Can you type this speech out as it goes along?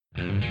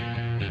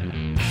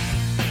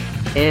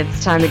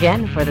It's time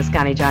again for the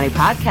Scotty Johnny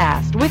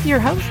podcast with your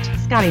host,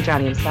 Scotty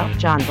Johnny himself,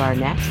 John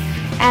Barnett,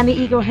 and the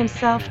ego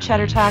himself,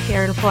 Cheddar Talk,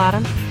 Aaron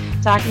Flottam,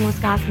 talking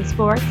Wisconsin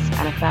sports,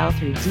 NFL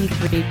through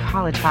D3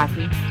 college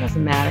hockey,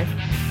 doesn't matter.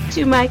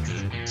 Two mics,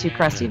 two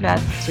crusty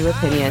vets, two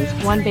opinions,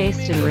 one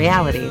based in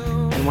reality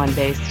and one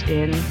based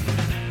in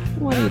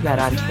what do you bet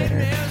on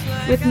Twitter,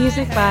 with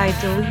music by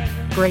Delete,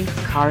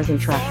 Greats, Cars, and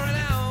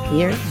Trucks.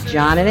 Here's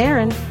John and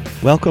Aaron.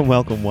 Welcome,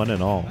 one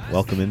and all.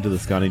 Welcome into the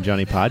Scotty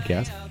Johnny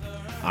podcast.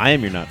 I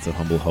am your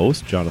not-so-humble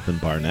host, Jonathan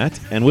Barnett,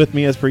 and with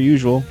me, as per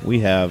usual,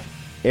 we have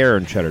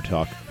Aaron Cheddar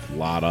Talk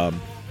Flottam.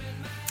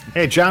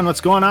 Hey, John,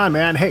 what's going on,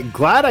 man? Hey,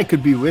 glad I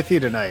could be with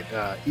you tonight.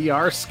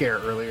 ER scare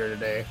earlier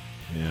today.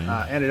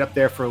 Yeah. Ended up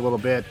there for a little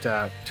bit.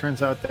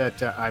 Turns out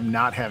that I'm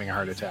not having a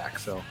heart attack,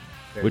 so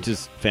which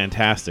is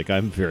fantastic.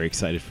 I'm very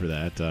excited for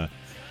that.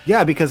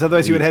 Yeah, because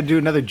otherwise you would have to do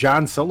another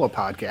John solo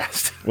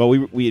podcast. Well,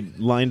 we had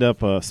lined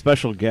up a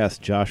special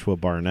guest, Joshua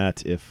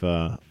Barnett, if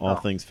all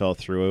things fell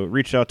through. I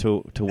reached out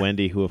to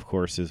Wendy, who, of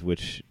course, is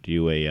wished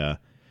you a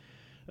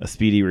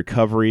speedy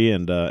recovery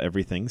and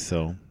everything.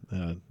 So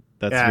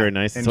that's very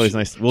nice. It's always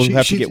nice. We'll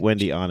have to get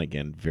Wendy on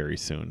again very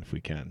soon if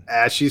we can.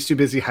 She's too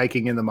busy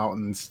hiking in the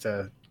mountains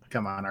to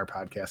come on our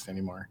podcast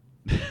anymore.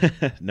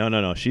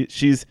 No.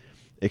 She's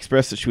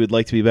expressed that she would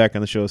like to be back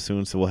on the show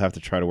soon, so we'll have to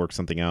try to work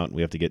something out.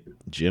 We have to get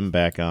Jim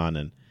back on,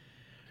 and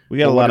we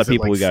got a lot of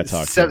people we got to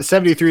talk to.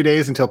 73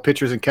 days until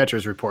pitchers and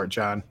catchers report,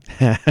 John.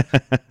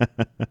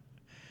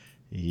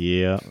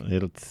 Yeah,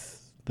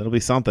 that'll be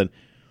something,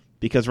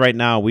 because right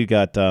now we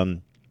got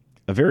a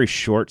very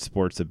short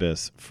sports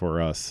abyss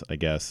for us, I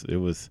guess. It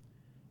was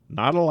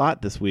not a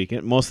lot this week,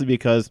 mostly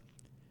because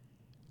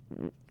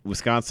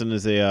Wisconsin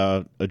is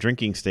a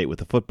drinking state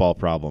with a football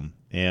problem.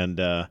 And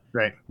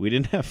right. We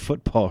didn't have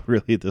football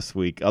really this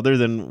week, other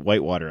than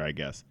Whitewater, I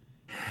guess.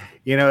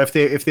 You know, if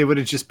they would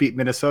have just beat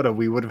Minnesota,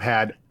 we would have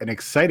had an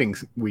exciting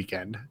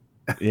weekend.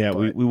 Yeah,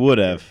 we would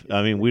have.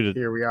 I mean,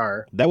 here we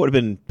are. That would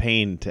have been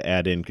pain to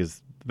add in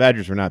because the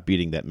Badgers were not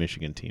beating that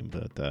Michigan team.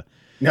 But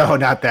no,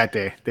 not that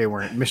day. They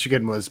weren't.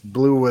 Michigan was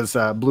blue was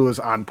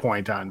on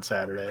point on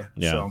Saturday.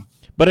 Yeah, so.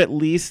 But at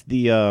least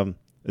the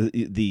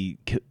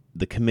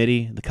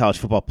committee, the College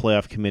Football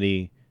Playoff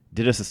Committee,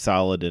 did us a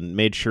solid and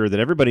made sure that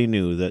everybody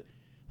knew that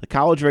the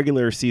college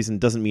regular season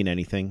doesn't mean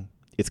anything.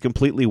 It's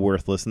completely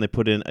worthless, and they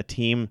put in a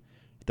team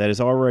that is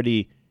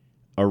already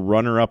a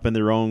runner-up in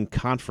their own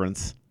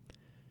conference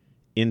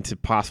in to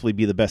possibly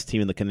be the best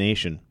team in the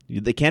nation.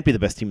 They can't be the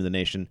best team in the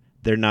nation.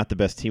 They're not the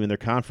best team in their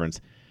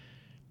conference.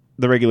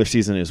 The regular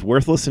season is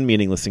worthless and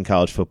meaningless in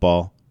college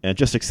football, and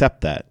just accept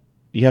that.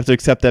 You have to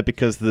accept that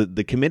because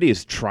the committee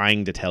is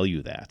trying to tell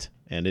you that,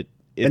 and it's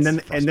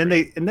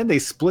then they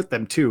split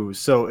them too,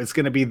 so it's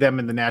going to be them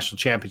in the national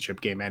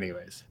championship game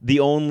anyways. The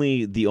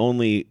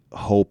only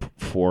hope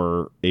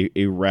for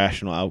a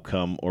rational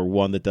outcome, or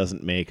one that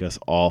doesn't make us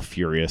all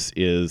furious,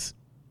 is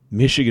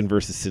Michigan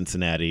versus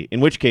Cincinnati.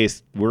 In which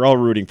case, we're all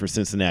rooting for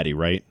Cincinnati,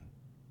 right?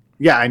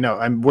 Yeah, I know.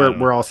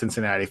 We're all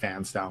Cincinnati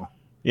fans now.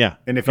 Yeah,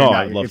 and if you're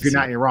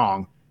not, you're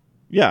wrong.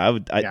 Yeah,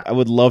 I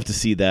would love to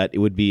see that. It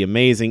would be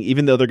amazing,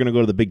 even though they're going to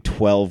go to the Big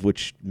 12,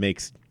 which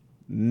makes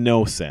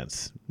no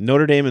sense.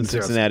 Notre Dame and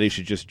Cincinnati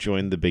should just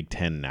join the Big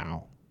 10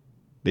 now.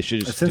 They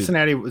should just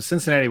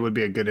Cincinnati would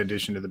be a good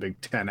addition to the Big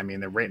 10. I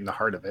mean, they're right in the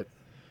heart of it.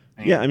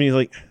 Yeah, I mean,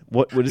 like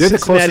what is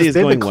Cincinnati is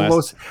going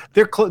west.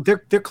 They're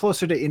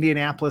closer to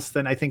Indianapolis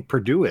than I think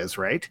Purdue is,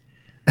 right?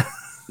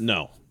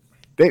 No,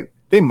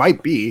 they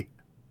might be.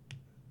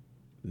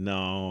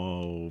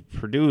 No,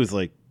 Purdue is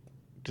like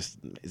is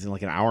it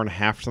like an hour and a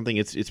half or something?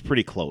 It's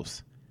pretty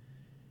close.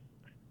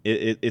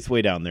 It's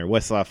way down there.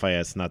 West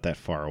Lafayette's not that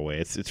far away.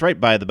 It's right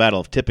by the Battle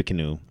of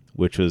Tippecanoe,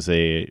 which was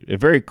a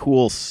very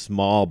cool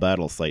small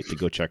battle site to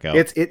go check out.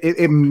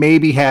 It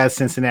maybe has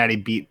Cincinnati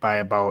beat by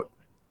about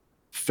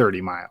 30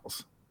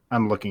 miles.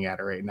 I'm looking at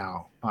it right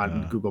now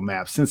on Google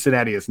Maps.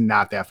 Cincinnati is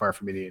not that far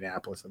from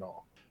Indianapolis at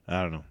all.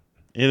 I don't know.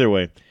 Either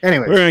way.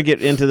 Anyway, we're going to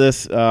get into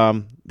this.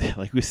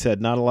 Like we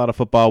said, not a lot of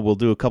football. We'll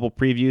do a couple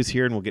previews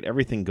here, and we'll get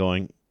everything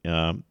going.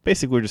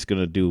 Basically, we're just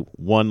going to do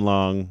one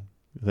long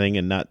thing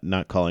and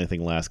not call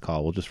anything last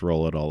call. We'll just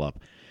roll it all up.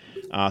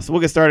 So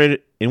we'll get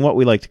started in what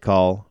we like to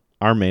call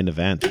our main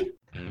event.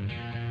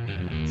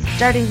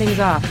 Starting things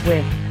off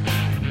with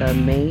the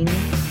main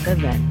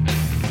event.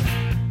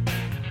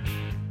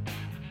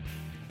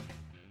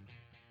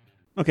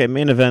 Okay,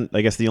 main event.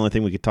 I guess the only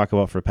thing we could talk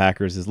about for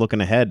Packers is looking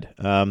ahead.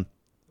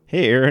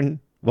 Hey, Aaron,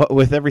 what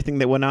with everything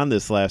that went on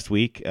this last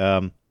week,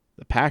 the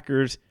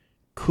Packers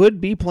could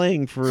be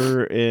playing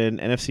for an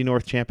NFC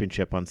North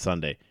championship on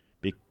Sunday,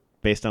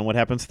 based on what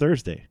happens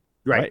Thursday.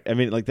 Right? I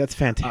mean, like, that's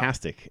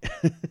fantastic.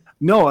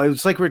 No,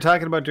 it's like we were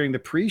talking about during the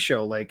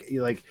pre-show. Like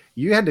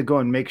you had to go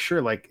and make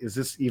sure, like, is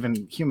this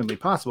even humanly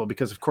possible?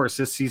 Because, of course,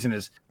 this season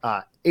is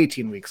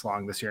 18 weeks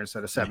long this year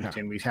instead of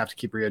 17. Yeah. We have to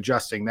keep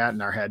readjusting that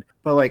in our head.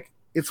 But, like,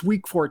 it's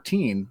week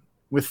 14.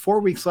 With 4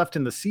 weeks left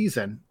in the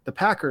season, the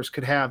Packers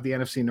could have the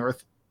NFC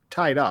North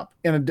tied up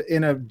in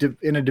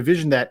a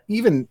division that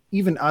even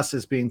us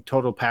as being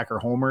total Packer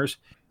homers,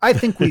 I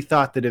think we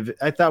thought the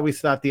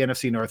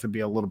NFC North would be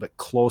a little bit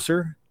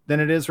closer than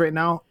it is right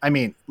now. I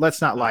mean,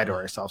 let's not lie to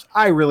ourselves.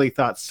 I really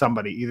thought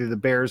somebody, either the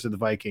Bears or the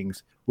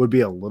Vikings, would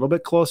be a little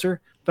bit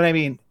closer. But I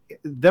mean,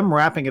 them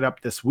wrapping it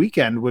up this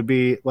weekend would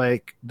be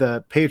like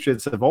the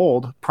Patriots of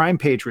old, prime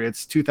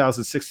Patriots,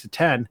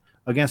 2006-10,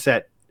 against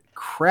that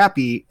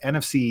crappy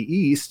NFC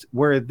East,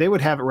 where they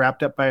would have it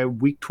wrapped up by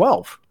week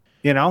 12,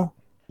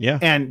 Yeah.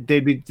 And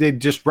they'd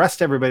just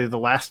rest everybody the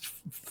last,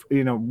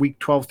 week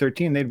 12,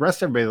 13, they'd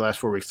rest everybody the last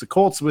 4 weeks. The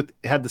Colts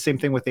had the same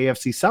thing with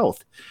AFC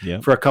South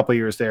for a couple of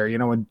years there,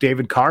 when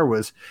David Carr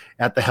was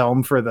at the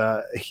helm for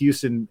the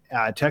Houston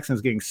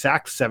Texans, getting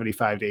sacked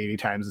 75 to 80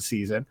 times a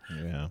season.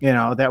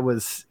 Yeah. That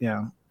was,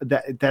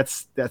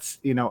 that's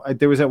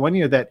there was that one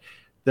year that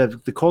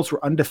the Colts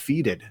were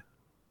undefeated.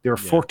 They were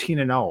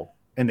 14-0.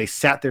 And they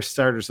sat their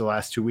starters the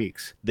last 2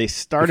 weeks. They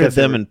started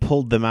them and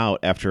pulled them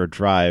out after a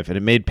drive, and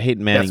it made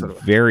Peyton Manning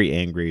very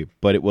angry.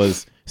 But it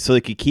was so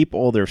they could keep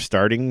all their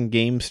starting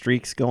game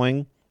streaks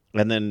going,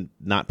 and then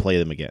not play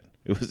them again.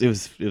 It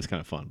was kind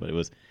of fun, but it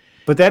was.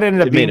 But that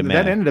ended up being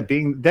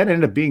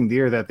the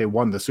year that they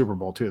won the Super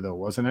Bowl too, though,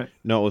 wasn't it?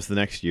 No, it was the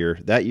next year.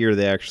 That year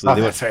they went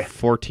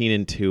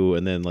 14-2,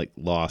 and then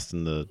lost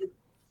in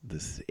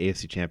this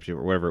AFC Championship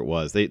or whatever it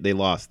was. They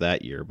lost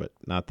that year, but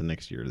not the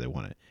next year they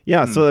won it.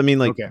 Yeah, so I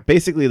mean,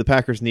 basically the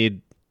Packers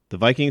need the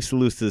Vikings to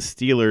lose to the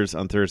Steelers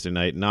on Thursday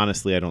night, and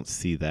honestly, I don't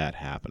see that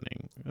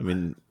happening. I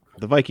mean,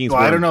 the Vikings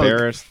were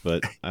embarrassed,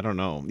 but I don't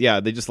know. Yeah,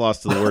 they just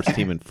lost to the worst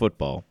team in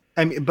football.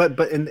 I mean, but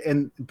the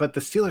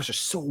Steelers are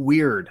so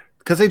weird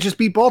because they just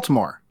beat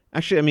Baltimore.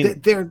 Actually, I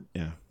mean, they're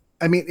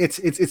I mean,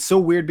 it's so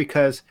weird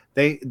because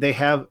they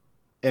have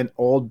an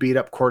old beat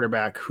up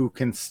quarterback who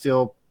can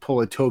still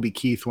pull a Toby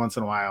Keith once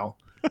in a while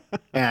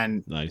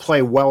and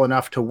play well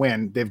enough to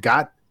win. They've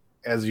got,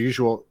 as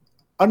usual,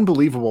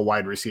 unbelievable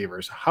wide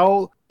receivers.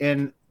 How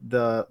in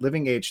the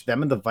living age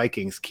them and the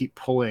Vikings keep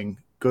pulling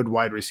good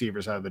wide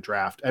receivers out of the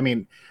draft? I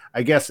mean,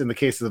 I guess in the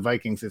case of the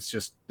Vikings, it's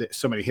just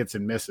so many hits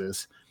and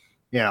misses.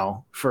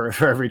 For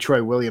every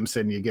Troy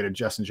Williamson, you get a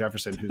Justin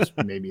Jefferson, who's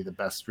maybe the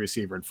best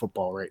receiver in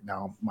football right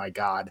now. My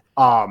God.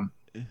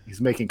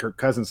 He's making Kirk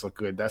Cousins look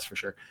good, that's for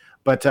sure.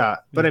 But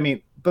I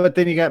mean, but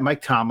then you got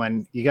Mike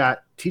Tomlin, you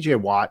got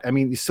TJ Watt. I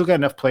mean, you still got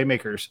enough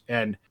playmakers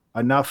and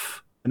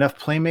enough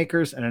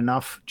playmakers and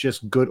enough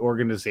just good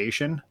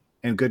organization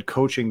and good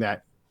coaching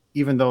that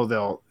even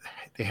though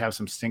they have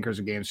some stinkers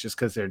of games just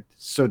because they're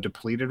so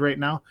depleted right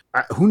now,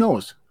 who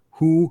knows?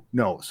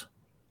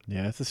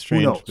 Yeah, it's a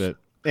strange bit.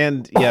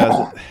 And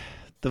yeah,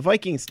 the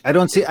Vikings. I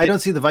don't see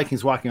the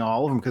Vikings walking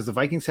all over them because the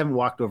Vikings haven't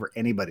walked over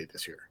anybody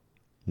this year.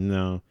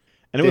 No.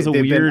 And it was a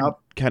weird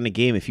kind of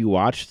game. If you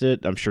watched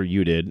it, I'm sure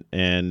you did,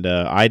 and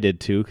I did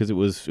too, because it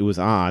was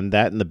on.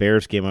 That and the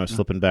Bears game, I was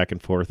slipping back and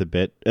forth a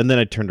bit, and then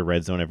I turned to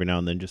Red Zone every now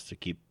and then just to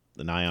keep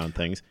an eye on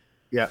things.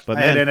 Yeah, but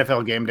I had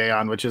NFL Game Day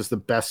on, which is the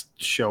best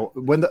show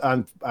when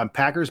on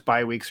Packers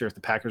bye weeks, or if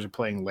the Packers are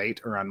playing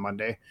late or on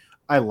Monday.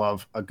 I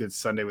love a good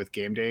Sunday with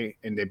Game Day,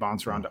 and they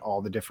bounce around to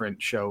all the different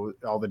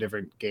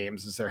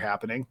games as they're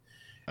happening.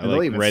 And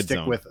they'll even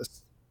stick with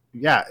us.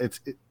 Yeah,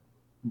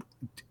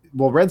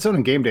 well, Red Zone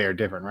and Game Day are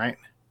different, right?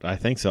 I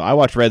think so. I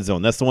watch Red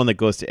Zone. That's the one that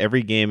goes to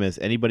every game as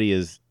anybody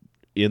is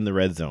in the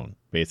red zone,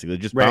 basically.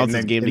 It just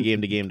bounces game to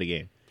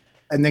game.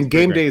 And then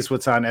Game Day is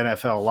what's on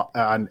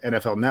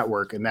NFL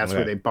Network, and that's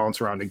where they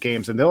bounce around to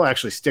games. And they'll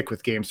actually stick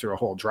with games through a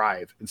whole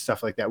drive and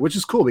stuff like that, which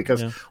is cool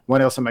because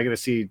when else am I going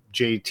to see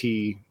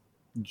JT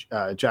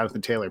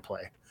Jonathan Taylor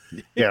play?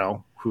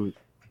 Who,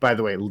 by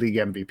the way, league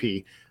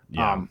MVP.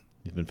 Yeah.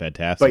 He's been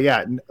fantastic. But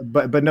yeah,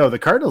 but no, the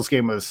Cardinals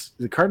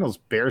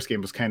Bears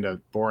game was kind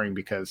of boring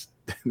because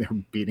they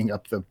were beating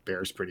up the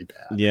Bears pretty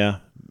bad. Yeah,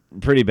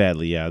 pretty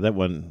badly. Yeah, that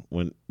one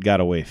got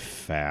away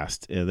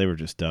fast. Yeah, they were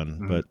just done.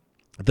 Mm-hmm.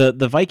 But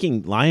the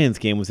Viking Lions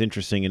game was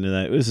interesting in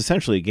that it was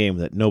essentially a game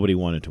that nobody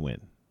wanted to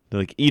win.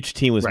 Like each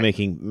team was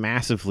making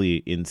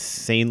massively,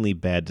 insanely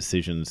bad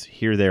decisions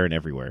here, there, and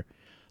everywhere.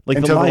 Like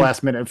until the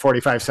last minute and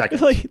 45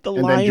 seconds.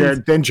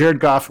 Then Jared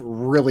Goff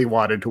really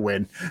wanted to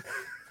win.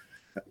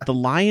 The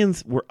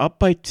Lions were up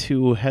by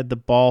 2, had the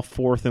ball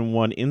 4th and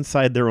 1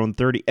 inside their own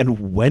 30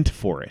 and went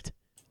for it.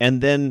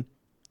 And then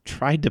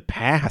tried to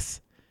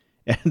pass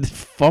and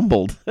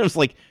fumbled. I was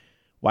like,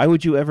 why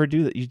would you ever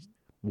do that?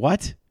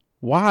 What?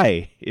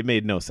 Why? It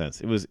made no sense.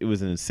 It was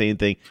an insane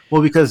thing.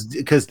 Well, because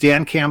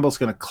Dan Campbell's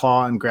going to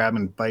claw and grab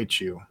and bite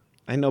you.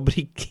 I know, but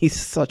he's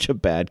such a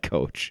bad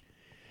coach.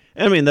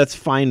 I mean, that's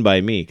fine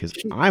by me because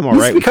I'm all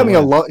right.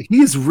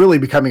 He's really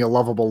becoming a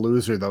lovable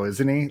loser, though,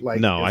 isn't he? Like,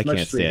 no, I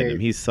can't stand him.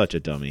 He's such a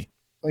dummy.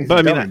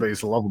 Well,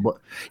 he's a lovable.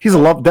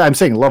 I'm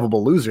saying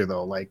lovable loser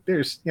though. Like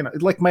there's,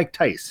 like Mike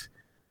Tice.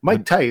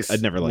 Mike Tice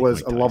I'd never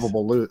was a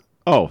lovable loser.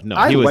 Oh no,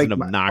 he was an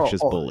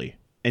obnoxious bully.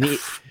 And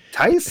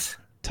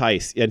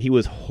Tice, and he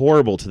was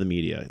horrible to the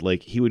media.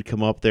 Like he would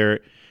come up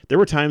there. There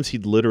were times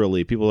people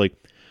were like,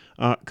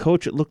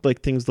 Coach, it looked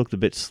like things looked a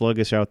bit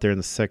sluggish out there in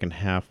the second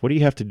half. What do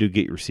you have to do to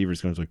get your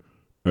receivers going? I was like,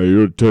 I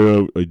don't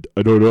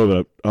know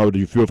that. How do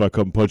you feel if I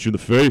come punch you in the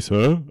face,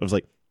 huh? I was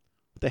like,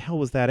 what the hell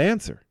was that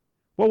answer?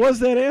 What was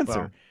that answer?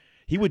 Well,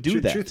 he would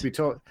do that. Truth be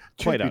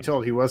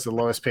told, he was the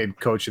lowest paid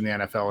coach in the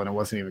NFL, and it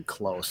wasn't even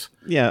close.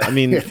 Yeah, I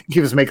mean, I think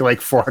he was making like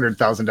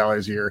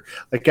 $400,000 a year.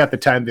 Like at the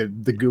time,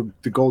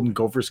 the Golden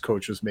Gophers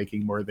coach was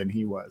making more than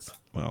he was.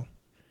 Well,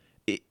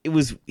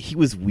 he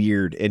was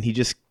weird, and he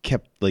just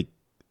kept like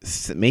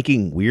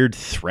making weird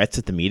threats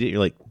at the media. You're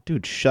like,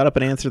 dude, shut up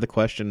and answer the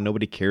question.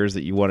 Nobody cares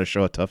that you want to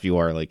show how tough you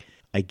are. Like,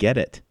 I get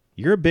it.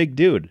 You're a big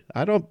dude.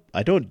 I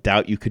don't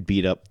doubt you could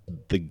beat up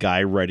the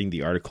guy writing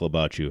the article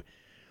about you.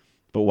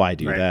 But why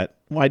do that?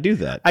 Why do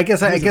that? I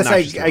guess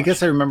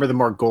I remember the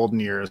more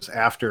golden years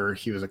after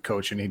he was a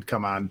coach, and he'd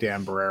come on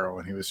Dan Barrero,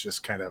 and he was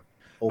just kind of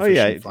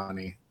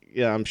funny.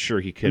 Yeah, I'm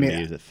sure he could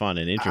be fun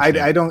and interesting.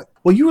 I don't.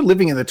 Well, you were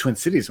living in the Twin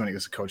Cities when he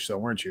was a coach, though,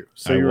 weren't you?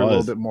 So you were a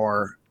little bit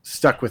more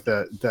stuck with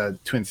the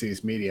Twin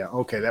Cities media.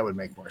 Okay, that would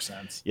make more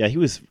sense. Yeah, he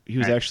was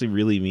actually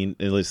really mean.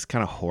 It was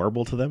kind of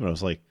horrible to them, and I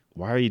was like,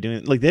 why are you doing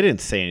it? Like, they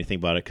didn't say anything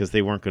about it because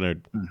they weren't gonna.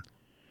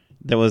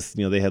 That was,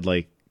 they had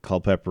like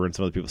Culpepper and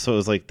some other people, so it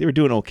was like they were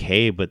doing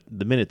okay, but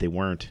the minute they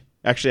weren't.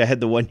 Actually, I had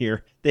the one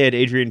year they had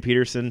Adrian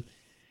Peterson,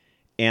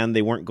 and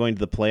they weren't going to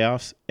the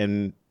playoffs,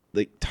 and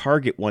like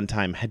Target one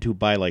time had to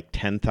buy like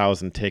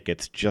 10,000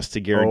 tickets just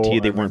to guarantee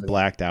they weren't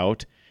blacked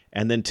out.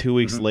 And then 2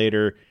 weeks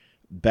later,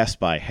 Best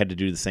Buy had to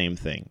do the same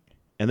thing.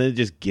 And then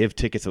just give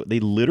tickets. They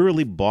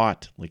literally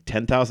bought like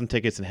 10,000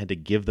 tickets and had to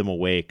give them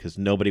away because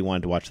nobody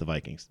wanted to watch the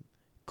Vikings.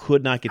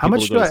 Could not get people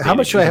to go to the stadium. How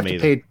much do I have to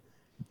pay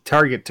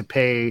Target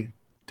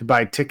to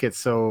buy tickets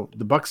so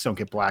the Bucks don't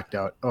get blacked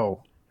out?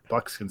 Oh,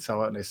 Bucks can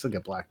sell it and they still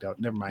get blacked out.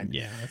 Never mind.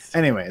 Yeah.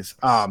 Anyways,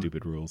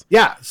 stupid rules.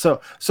 Yeah. So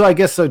I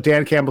guess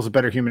Dan Campbell's a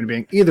better human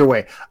being. Either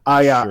way,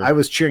 I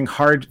was cheering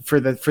hard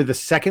for the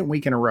second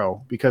week in a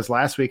row because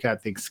last week on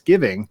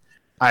Thanksgiving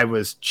I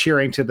was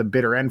cheering to the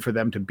bitter end for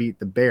them to beat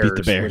the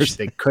Bears, which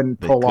they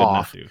couldn't pull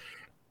off.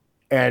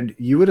 And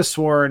you would have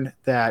sworn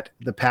that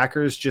the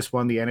Packers just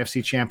won the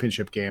NFC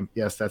Championship game.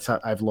 Yes, that's how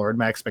I've lowered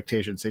my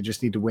expectations. They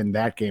just need to win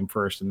that game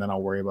first, and then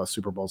I'll worry about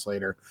Super Bowls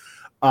later.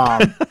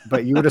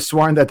 But you would have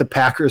sworn that the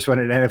Packers won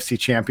an NFC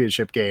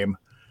Championship game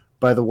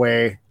by the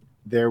way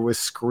there was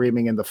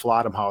screaming in the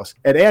Flottam house.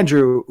 And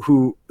Andrew,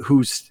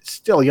 who's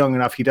still young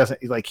enough, he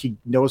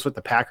knows what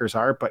the Packers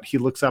are, but he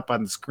looks up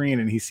on the screen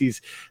and he sees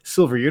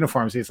silver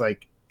uniforms.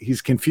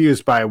 He's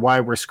confused by why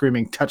we're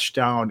screaming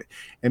touchdown,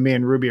 and me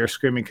and Ruby are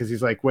screaming because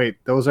he's like, wait,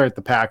 those aren't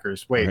the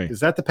Packers. Wait, Is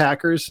that the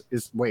Packers?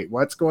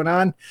 What's going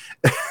on?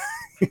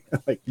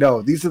 Like,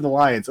 no, these are the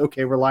Lions.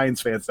 Okay, we're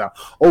Lions fans now.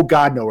 Oh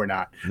God, no, we're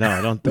not.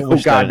 No, don't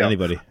wish that on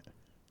anybody.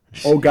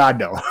 Oh God,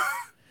 no.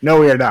 No,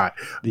 we are not.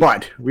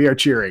 But we are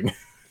cheering.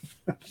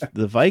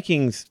 The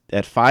Vikings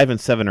at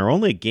 5-7 are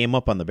only a game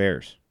up on the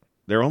Bears.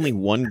 They're only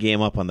one game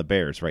up on the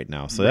Bears right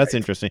now. So that's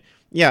interesting.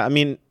 Yeah, I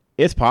mean,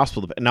 it's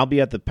possible. And I'll be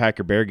at the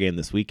Packer-Bear game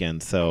this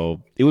weekend.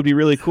 So it would be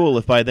really cool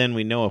if by then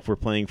we know if we're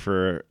playing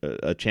for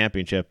a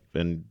championship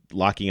and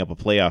locking up a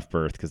playoff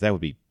berth, because that would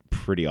be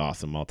pretty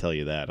awesome. I'll tell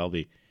you that.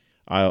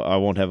 I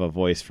won't have a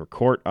voice for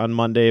court on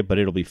Monday, but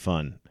it'll be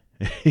fun.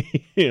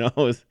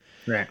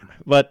 Right.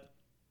 But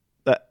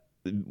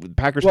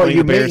Packers playing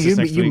the Bears this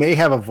next week. You may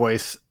have a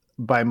voice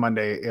by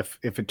Monday if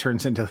it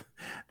turns into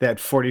that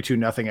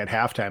 42-0 at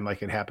halftime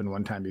like it happened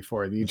one time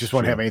before. You just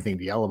won't have anything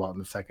to yell about in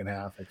the second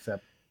half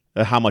except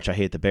how much I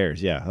hate the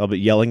Bears. Yeah, I'll be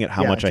yelling at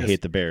how much I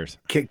hate the Bears.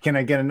 Can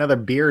I get another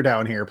beer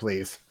down here,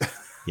 please?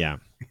 Yeah.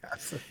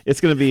 Yes.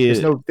 It's going to be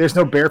there's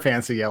no Bear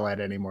fans to yell at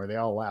anymore. They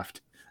all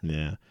left.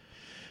 Yeah.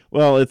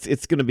 Well,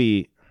 it's going to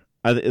be.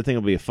 I think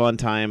it'll be a fun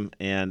time,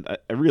 and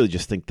I really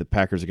just think the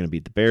Packers are going to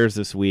beat the Bears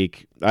this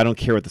week. I don't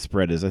care what the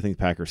spread is. I think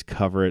the Packers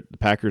cover it. The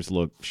Packers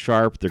look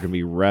sharp. They're going to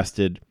be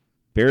rested.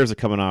 Bears are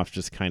coming off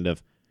just kind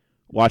of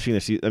watching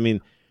their season. I mean,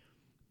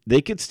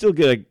 they could still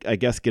get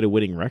a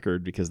winning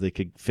record because they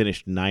could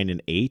finish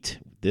 9-8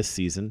 this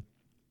season.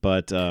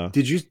 But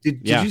did you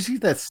see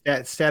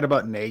that stat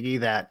about Nagy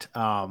that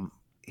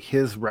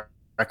his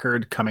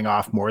record coming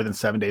off more than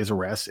 7 days of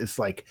rest is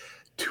like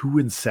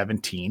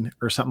 2-17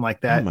 or something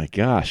like that? Oh my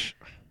gosh.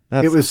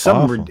 It was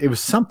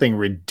something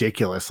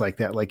ridiculous like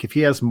that. Like if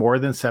he has more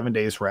than 7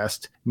 days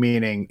rest,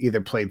 meaning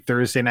either played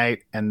Thursday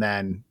night and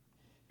then,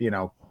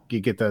 you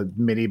get the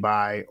mini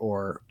bye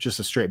or just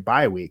a straight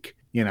bye week,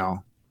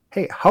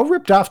 hey, how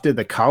ripped off did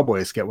the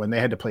Cowboys get when they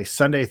had to play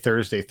Sunday,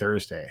 Thursday?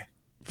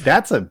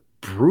 That's a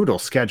brutal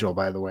schedule,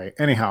 by the way.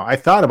 Anyhow, I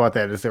thought about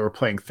that as they were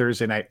playing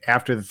Thursday night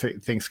after the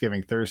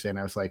Thanksgiving Thursday, and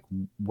I was like,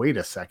 wait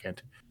a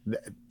second.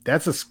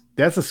 That's a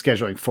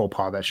scheduling faux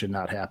pas that should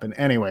not happen.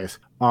 Anyways,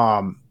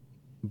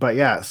 but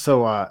yeah,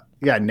 so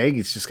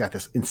Nagy's just got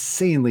this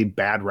insanely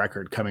bad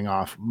record coming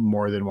off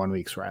more than 1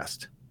 week's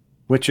rest,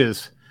 which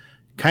is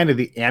kind of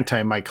the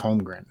anti-Mike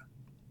Holmgren.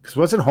 Because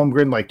wasn't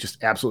Holmgren like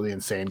just absolutely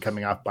insane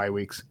coming off bye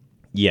weeks?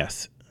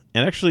 Yes.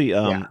 And actually,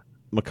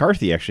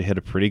 McCarthy actually had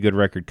a pretty good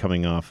record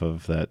coming off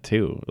of that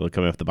too,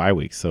 coming off the bye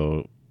week.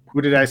 So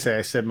who did I say?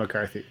 I said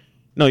McCarthy.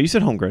 No, you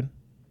said Holmgren.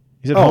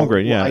 You said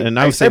Holmgren, yeah. Well, and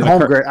I said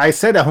Holmgren. I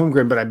said a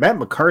Holmgren, but I meant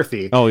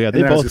McCarthy. Oh, yeah,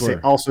 they both were.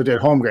 Also did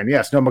Holmgren.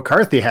 Yes. No,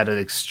 McCarthy had an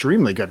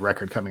extremely good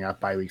record coming off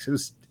bye weeks. It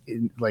was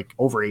like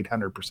over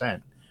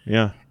 800%.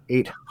 Yeah.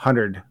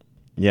 800.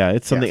 Yeah,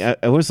 it's something. Yes.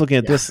 I was looking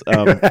at this.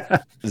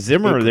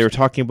 Zimmer, they were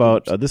talking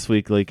about this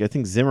week. Like, I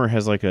think Zimmer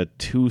has like a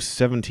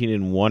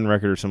 2-17-1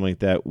 record or something like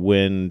that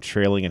when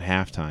trailing at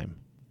halftime.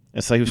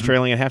 It's like he was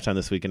trailing at halftime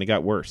this week, and it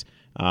got worse.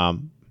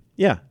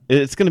 Yeah,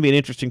 it's going to be an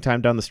interesting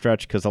time down the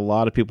stretch because a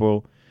lot of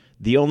people.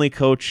 The only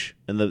coach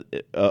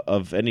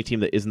of any team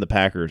that isn't the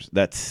Packers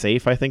that's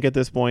safe, I think, at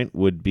this point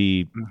would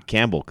be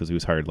Campbell because he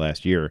was hired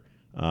last year.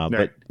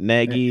 But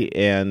Nagy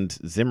and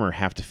Zimmer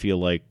have to feel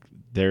like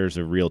there's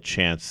a real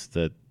chance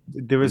that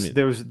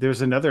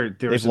there's another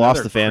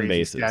lost the fan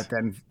bases.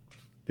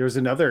 There was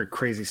another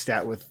crazy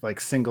stat with like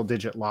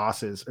single-digit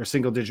losses or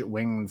single-digit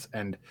wins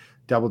and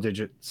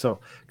double-digit. So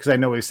because I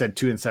know we've said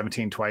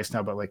 2-17 twice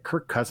now, but like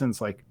Kirk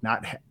Cousins like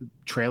not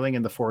trailing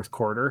in the fourth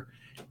quarter.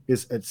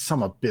 It's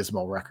some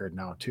abysmal record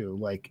now too.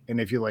 Like, and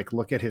if you like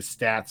look at his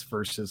stats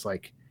versus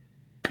like,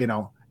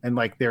 and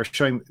like they're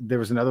showing, there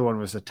was another one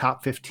was the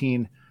top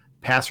 15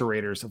 passer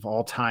raters of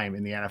all time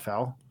in the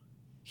NFL.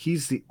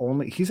 He's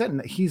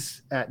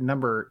at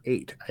number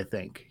 8, I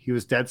think. He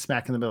was dead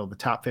smack in the middle of the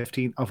top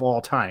 15 of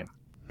all time.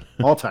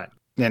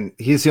 And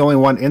he's the only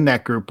one in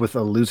that group with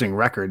a losing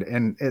record.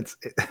 And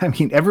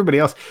everybody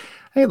else,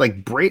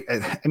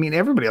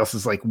 everybody else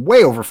is like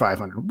way over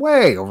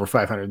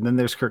 500. And then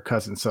there's Kirk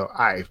Cousins. So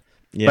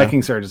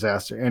Vikings are a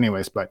disaster.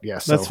 Anyways, but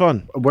yes. That's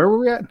fun. Where were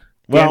we at?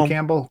 Well, Dan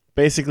Campbell.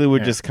 Basically,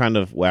 we're just kind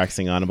of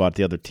waxing on about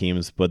the other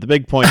teams. But the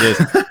big point is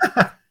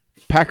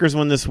Packers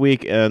win this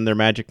week and their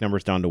magic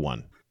number's down to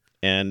 1.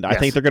 And I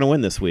think they're going to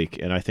win this week.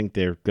 And I think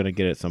they're going to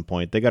get it at some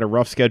point. They got a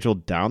rough schedule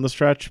down the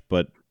stretch,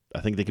 but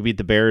I think they can beat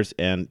the Bears.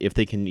 And if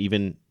they can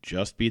even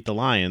just beat the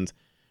Lions,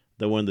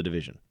 they'll win the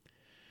division.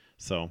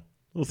 So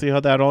we'll see how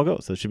that all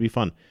goes. That should be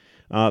fun.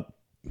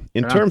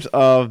 In terms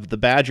of the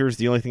Badgers,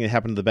 the only thing that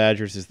happened to the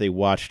Badgers is they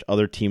watched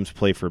other teams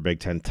play for a Big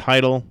Ten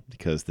title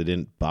because they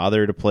didn't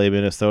bother to play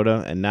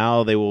Minnesota. And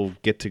now they will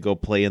get to go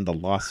play in the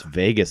Las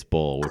Vegas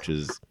Bowl, which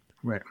is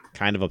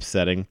kind of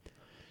upsetting.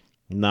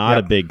 Not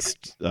a big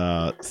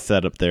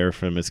setup there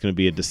for them. It's going to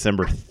be a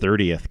December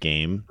 30th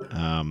game.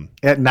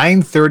 At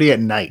 9:30 at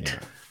night.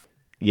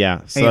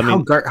 Yeah.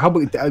 So,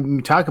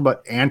 talk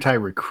about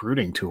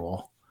anti-recruiting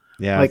tool.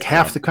 Yeah. Like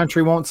half the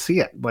country won't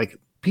see it. Like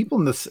people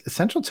in the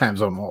Central Time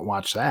Zone won't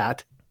watch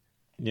that.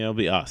 Yeah, it'll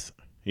be us.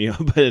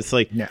 But it's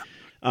like,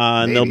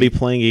 and they'll be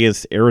playing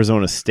against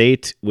Arizona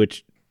State,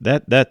 which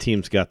that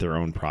team's got their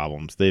own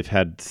problems. They've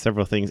had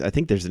several things. I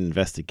think there's an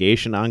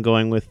investigation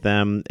ongoing with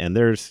them, and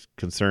there's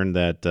concern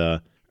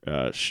that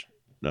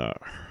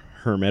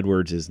Herm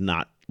Edwards is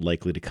not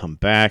likely to come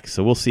back.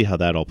 So we'll see how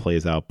that all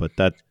plays out, but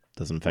that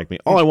doesn't affect me.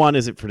 All I want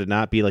is it for it to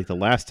not be like the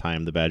last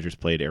time the Badgers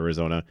played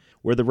Arizona,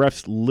 where the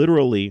refs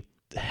literally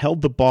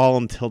held the ball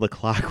until the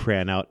clock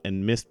ran out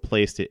and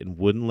misplaced it and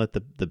wouldn't let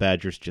the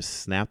Badgers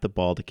just snap the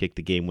ball to kick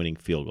the game-winning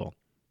field goal.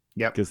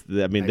 Yep. Because,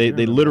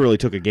 they literally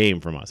took a game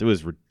from us. It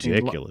was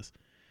ridiculous.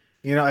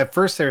 At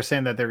first they were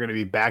saying that they're going to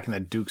be back in the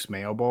Duke's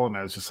Mayo Bowl, and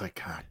I was just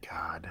like,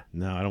 God.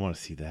 No, I don't want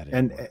to see that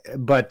anymore.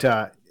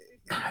 But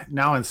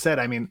now instead,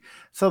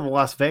 so the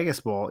Las Vegas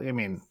Bowl,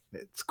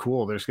 it's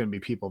cool. There's going to be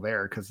people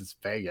there because it's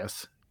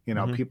Vegas.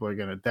 People are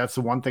going to – that's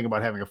the one thing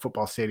about having a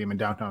football stadium in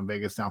downtown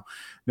Vegas now.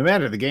 No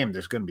matter the game,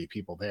 there's going to be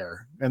people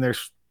there. And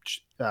there's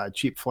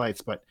cheap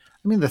flights. But,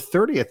 the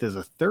 30th is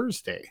a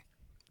Thursday.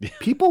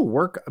 People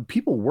work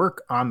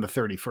on the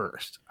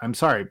 31st. I'm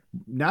sorry.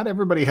 Not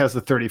everybody has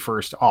the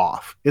 31st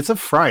off. It's a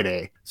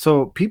Friday.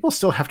 So people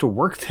still have to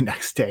work the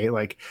next day.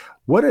 Like,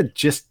 what a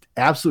just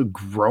absolute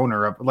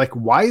groaner up. Like,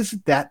 why is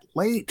it that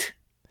late?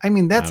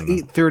 That's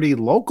 8:30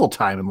 local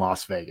time in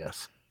Las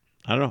Vegas.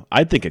 I don't know.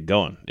 I'd think of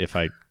going if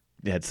I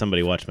had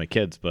somebody watch my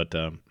kids, but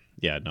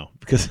no,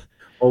 because.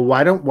 Well,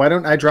 why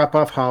don't I drop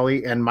off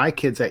Holly and my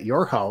kids at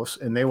your house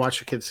and they watch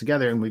the kids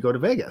together and we go to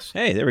Vegas?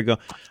 Hey, there we go.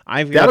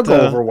 That'll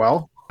go over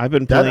well. I've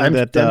been playing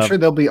I'm sure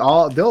they'll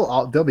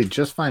be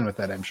just fine with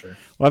that. I'm sure.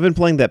 Well, I've been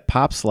playing that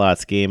Pop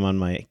Slots game on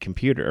my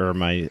computer or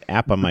my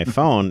app on my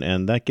phone,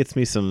 and that gets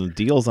me some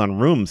deals on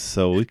rooms,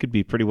 so we could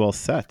be pretty well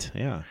set.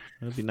 Yeah,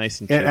 that'd be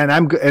nice and cheap. And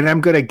I'm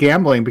good at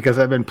gambling because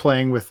I've been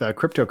playing with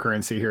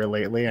cryptocurrency here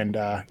lately, and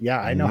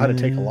I know how to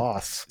take a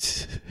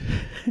loss.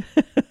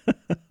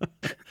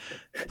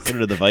 Put it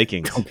to the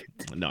Vikings.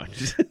 No.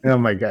 Oh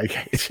my God!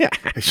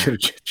 I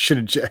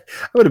should have.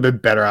 I would have been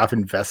better off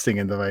investing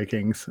in the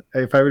Vikings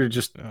if I would have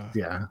just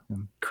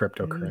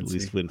cryptocurrency. At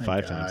least win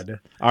 5 times.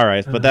 All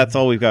right, but that's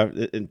all we've got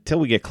until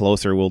we get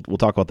closer. We'll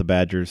talk about the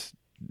Badgers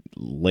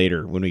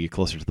later when we get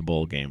closer to the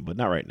bowl game, but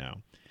not right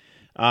now.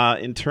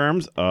 In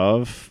terms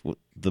of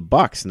the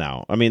Bucs,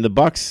 now, the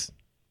Bucs.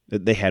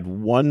 They had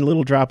one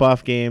little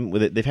drop-off game.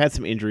 With it. They've had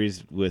some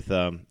injuries with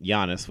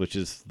Giannis, which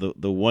is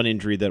the one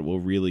injury that will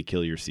really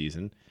kill your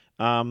season.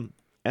 And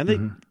they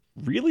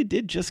really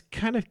did just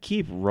kind of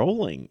keep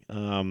rolling.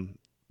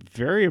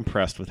 Very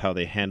impressed with how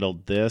they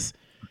handled this.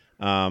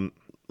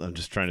 I'm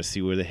just trying to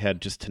see where they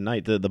had just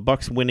tonight. The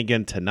Bucks win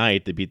again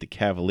tonight. They beat the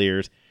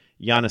Cavaliers.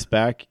 Giannis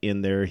back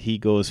in there. He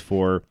goes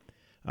for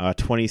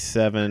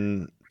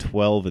 27,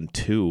 12, and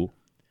 2.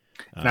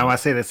 And I want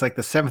to say that's like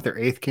the 7th or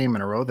 8th game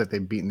in a row that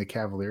they've beaten the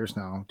Cavaliers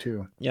now,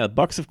 too. Yeah, the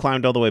Bucks have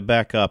climbed all the way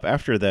back up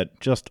after that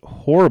just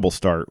horrible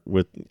start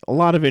with a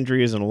lot of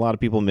injuries and a lot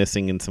of people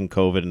missing and some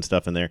COVID and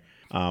stuff in there.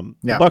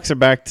 The Bucks are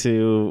back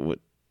to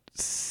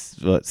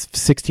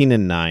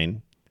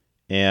 16-9,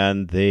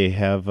 and they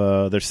have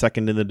they're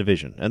second in the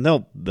division, and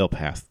they'll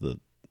pass the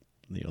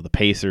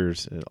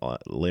Pacers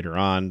later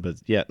on.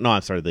 But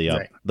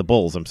the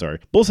Bulls. I'm sorry,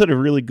 Bulls had a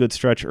really good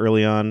stretch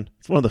early on.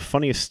 It's one of the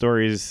funniest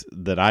stories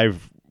that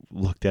I've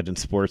looked at in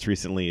sports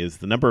recently is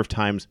the number of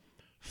times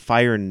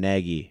 "Fire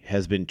Nagy"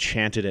 has been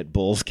chanted at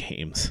Bulls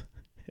games.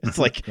 It's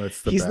like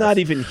he's not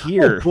even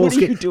here. What are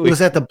you doing? It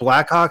was at the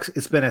Blackhawks.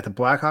 It's been at the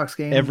Blackhawks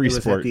game. Every it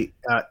was sport.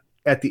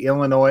 At the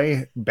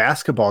Illinois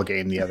basketball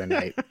game the other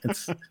night.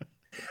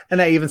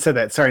 And I even said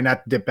that. Sorry,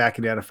 not to dip back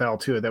into NFL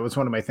too. That was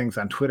one of my things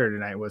on Twitter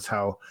tonight was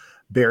how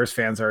Bears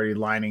fans are already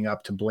lining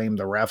up to blame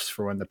the refs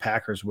for when the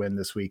Packers win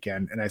this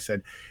weekend. And I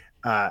said,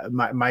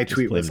 my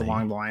tweet was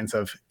along the lines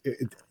of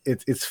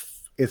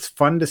it's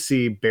fun to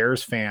see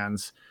Bears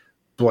fans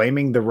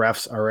blaming the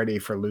refs already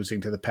for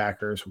losing to the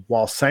Packers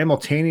while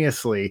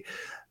simultaneously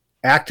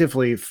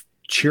actively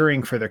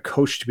cheering for the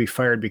coach to be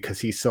fired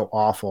because he's so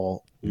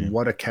awful. Yeah.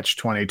 What a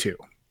catch-22.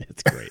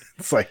 It's great.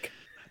 It's like,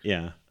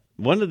 yeah.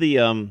 One of the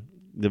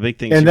big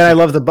things. And then I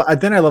love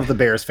the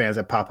Bears fans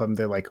that pop up.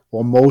 They're like,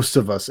 well, most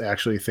of us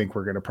actually think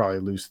we're going to probably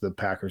lose to the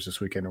Packers this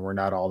weekend and we're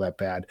not all that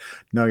bad.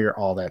 No, you're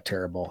all that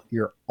terrible.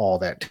 You're all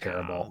that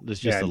terrible. There's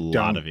just a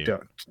lot of you.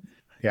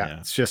 Yeah,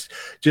 it's just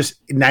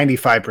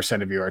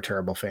 95% of you are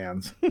terrible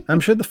fans. I'm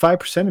sure the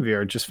 5% of you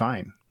are just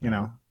fine.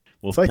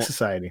 It's like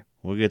society.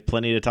 We'll get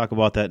plenty to talk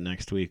about that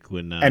next week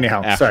when.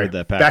 Anyhow, after sorry.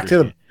 The back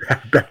to the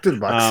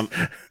Bucks.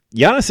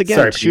 Giannis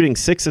again shooting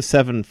 6 of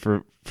 7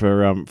 for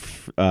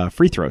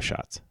free throw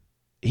shots.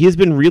 He has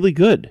been really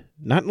good.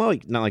 Not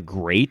like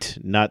great.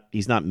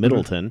 He's not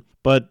Middleton,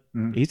 but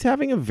he's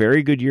having a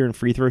very good year in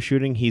free throw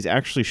shooting. He's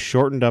actually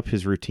shortened up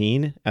his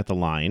routine at the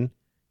line.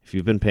 If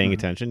you've been paying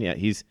attention,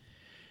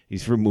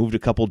 He's removed a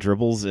couple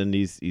dribbles and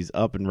he's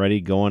up and ready,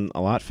 going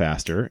a lot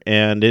faster.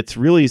 And it's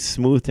really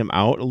smoothed him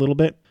out a little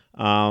bit.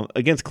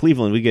 Against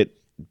Cleveland, we get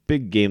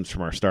big games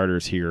from our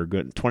starters here.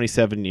 Good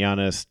 27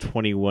 Giannis,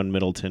 21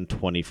 Middleton,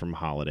 20 from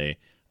Holiday.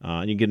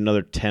 And you get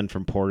another 10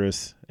 from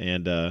Portis.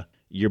 And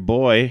your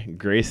boy,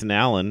 Grayson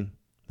Allen,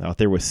 out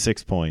there with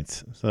 6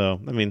 points. So,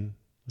 I mean,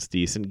 it's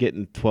decent.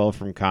 Getting 12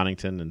 from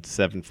Connington and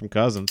 7 from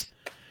Cousins.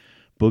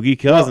 Boogie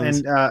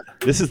Cousins.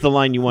 This is the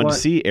line you want to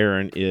see,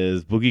 Aaron,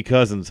 is Boogie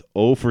Cousins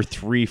 0 for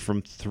 3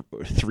 from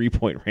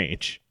 3-point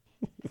range.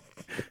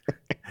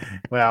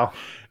 Well,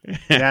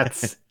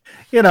 that's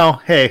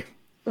hey,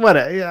 what?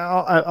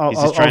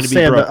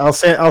 I'll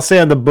say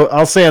on the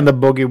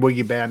boogie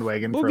woogie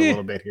bandwagon for a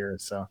little bit here.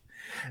 So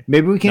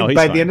maybe we can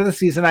by the end of the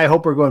season. I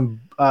hope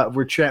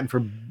we're chanting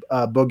for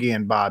Boogie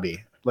and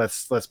Bobby.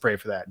 Let's pray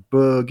for that.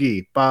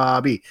 Boogie,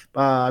 Bobby,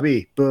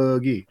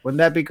 Boogie. Wouldn't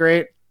that be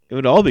great? It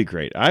would all be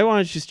great. I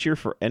want to just cheer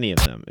for any of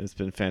them. It's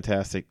been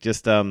fantastic.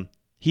 Just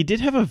he did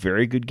have a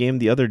very good game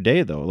the other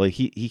day, though. Like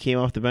he came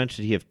off the bench.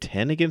 Did he have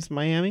 10 against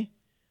Miami?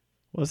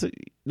 Was it?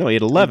 No, he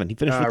had 11. He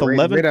finished with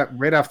 11.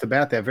 Right off the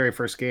bat, that very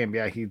first game.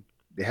 Yeah, he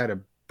had a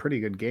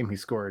pretty good game. He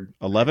scored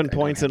 11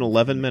 points in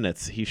 11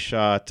 minutes. He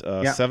shot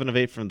 7 of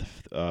 8 from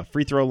the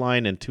free throw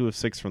line and 2 of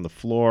 6 from the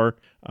floor.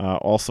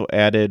 Also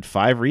added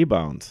 5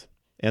 rebounds.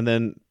 And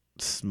then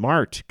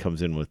Smart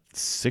comes in with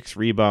 6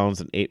 rebounds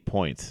and 8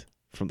 points.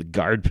 From the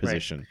guard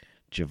position, right.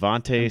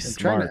 Javante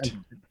Smart.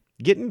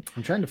 I'm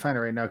trying to find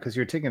it right now because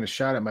you're taking a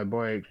shot at my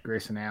boy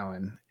Grayson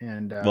Allen,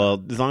 and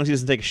well, as long as he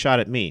doesn't take a shot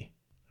at me,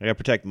 I gotta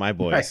protect my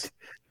boys. Right.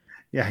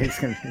 Yeah,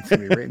 it's gonna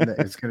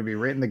be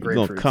right in the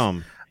grapefruit. He's gonna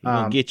come. He's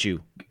gonna get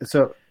you.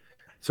 So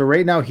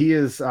right now he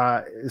is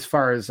as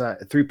far as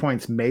 3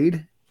 points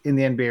made in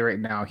the NBA right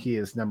now, he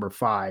is number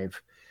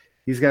 5.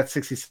 He's got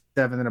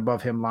 67, and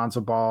above him Lonzo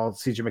Ball,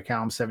 CJ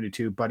McCollum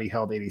 72, Buddy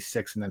Hield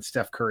 86, and then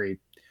Steph Curry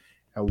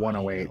at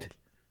 108.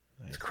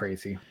 It's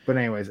crazy. But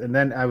anyways, and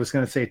then I was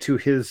going to say too,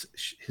 his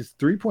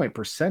 3-point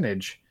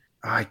percentage,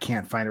 I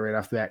can't find it right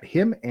off the bat.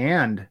 Him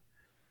and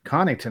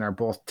Connaughton are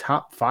both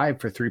top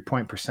 5 for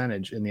 3-point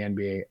percentage in the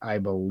NBA, I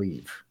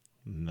believe.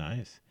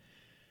 Nice.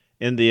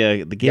 In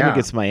the game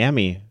against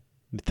Miami,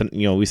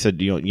 we said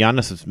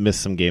Giannis has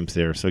missed some games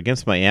there. So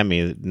against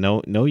Miami,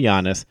 no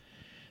Giannis.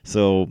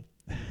 So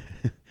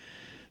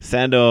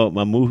Sando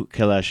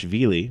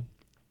Mamukelashvili,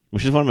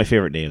 which is one of my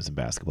favorite names in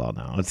basketball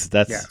now.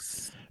 Yes.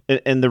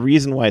 And the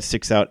reason why it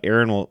sticks out,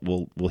 Aaron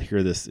will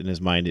hear this in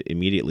his mind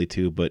immediately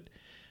too, but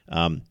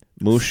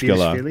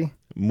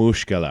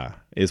Mushkala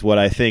is what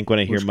I think when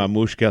I hear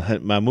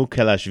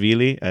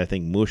Mamukelashvili. I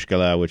think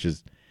Mushkala, which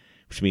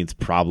means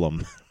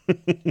problem.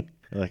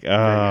 Like,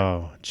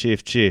 oh,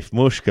 Chief,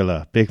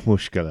 Mushkala, big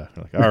Mushkala.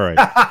 Like, all right.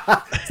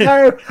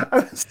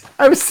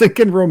 I was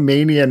thinking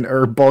Romanian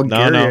or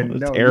Bulgarian.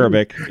 No, it's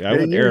Arabic. I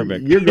went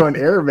Arabic. You're going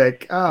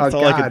Arabic. Oh, that's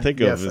all I can think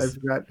of. Yes, I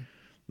forgot.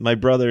 my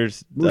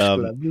brother's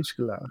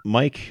Mushkala.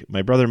 Mike,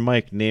 my brother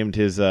Mike, named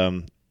his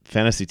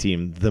fantasy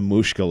team the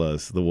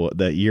Mushkalas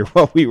that year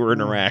while we were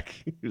in Iraq.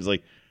 He was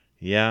like,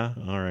 "Yeah,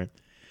 all right."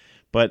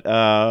 But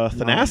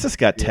Thanasis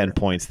got 10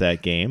 points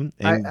that game,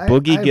 and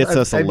Boogie gets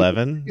us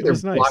 11. Either it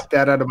was nice. block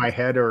that out of my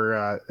head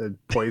or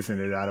poison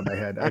it out of my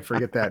head. I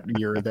forget that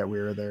year that we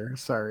were there.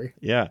 Sorry.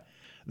 Yeah,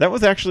 that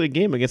was actually a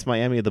game against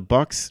Miami. The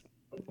Bucks.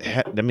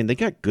 They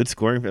got good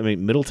scoring.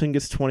 Middleton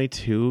gets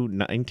 22,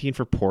 19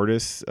 for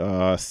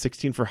Portis,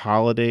 16 for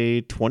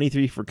Holiday,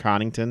 23 for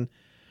Connington.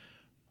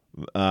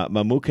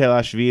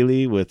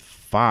 Mamukelashvili with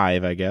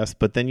 5, I guess.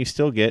 But then you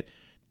still get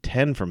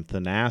 10 from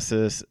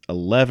Thanasis,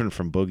 11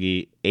 from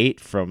Boogie, 8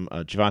 from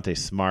Javonte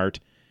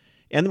Smart,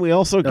 and then we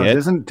also get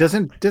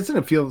doesn't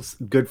it feel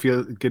good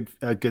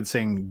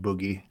saying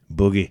Boogie?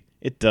 Boogie.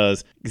 It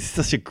does. It's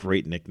such a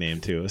great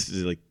nickname too. It's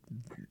just like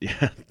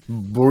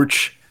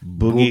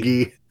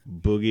Boogie.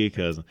 Boogie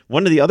cousin.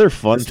 One of the other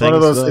fun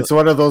things. It's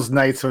one of those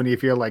nights when you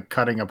feel like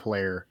cutting a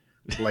player,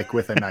 like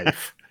with a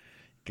knife.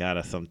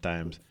 Gotta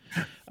sometimes.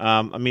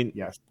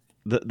 Yes.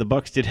 The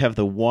Bucks did have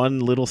the one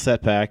little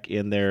setback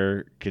in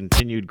their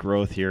continued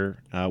growth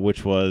here,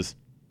 which was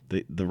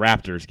the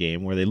Raptors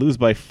game where they lose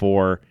by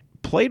 4.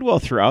 Played well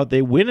throughout.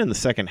 They win in the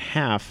second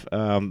half.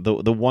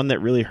 The one that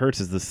really hurts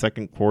is the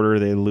second quarter.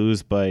 They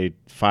lose by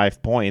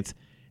 5 points,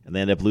 and they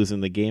end up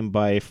losing the game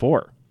by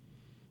 4.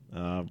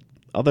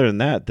 Other than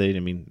that, they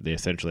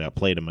essentially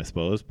outplayed them, I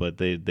suppose. But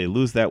they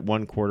lose that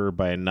one quarter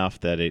by enough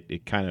that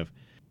it kind of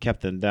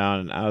kept them down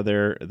and out of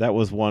there. That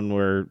was one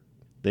where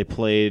they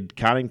played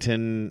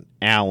Connington,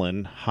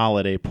 Allen,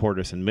 Holiday,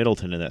 Portis, and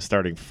Middleton in that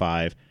starting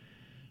 5.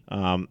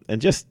 They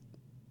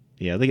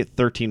get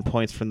 13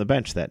 points from the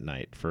bench that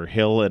night for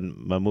Hill and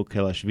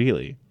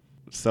Mamukelashvili.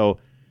 So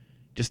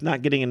just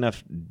not getting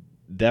enough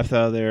depth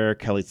out of there.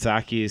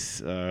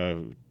 Kalitsakis,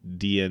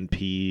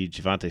 DNP,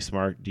 Javonte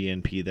Smart,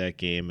 DNP that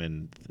game,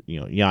 and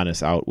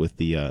Giannis out with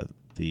the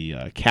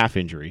calf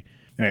injury.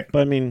 Right.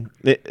 But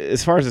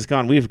as far as it's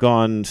gone, we've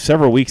gone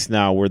several weeks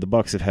now where the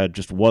Bucks have had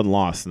just one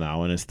loss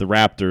now, and it's the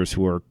Raptors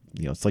who are,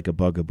 it's like a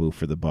bugaboo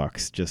for the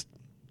Bucks. Just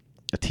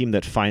a team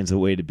that finds a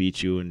way to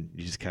beat you, and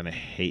you just kind of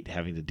hate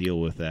having to deal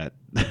with that.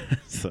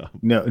 So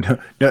no.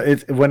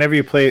 It's whenever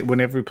you play the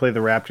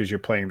Raptors, you're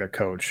playing their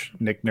coach.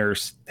 Nick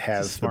Nurse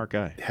has a smart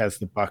guy. Has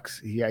the Bucks.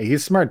 Yeah,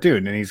 he's a smart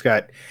dude, and he's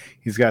got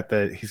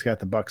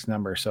the Bucks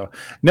number. So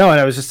no, and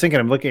I was just thinking,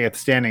 I'm looking at the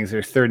standings.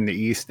 They're third in the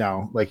East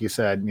now, like you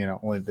said.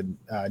 Only the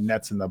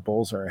Nets and the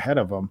Bulls are ahead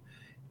of them.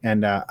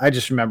 And I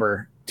just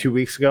remember 2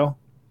 weeks ago.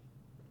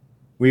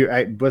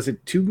 Was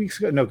it 2 weeks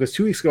ago? No, because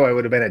 2 weeks ago I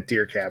would have been at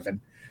Deer Cabin.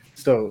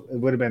 So it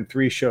would have been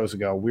 3 shows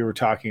ago. We were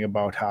talking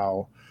about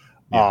how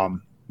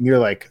you're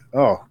like,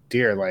 oh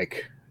dear,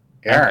 like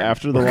Aaron,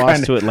 after the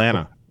loss to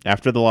Atlanta.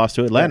 After the loss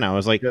to Atlanta, I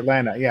was like,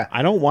 Atlanta, yeah.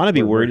 I don't want to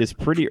be worried. It's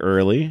pretty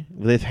early.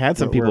 They've had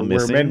some people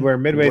missing. We're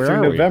midway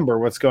through November.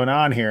 What's going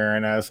on here?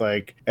 And I was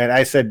like, and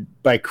I said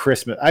by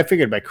Christmas, I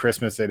figured by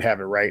Christmas they'd have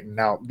it right. And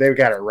now they've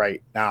got it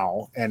right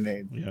now. And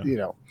they,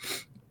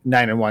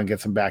 9-1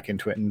 gets them back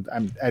into it. And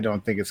I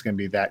don't think it's going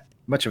to be that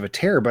much of a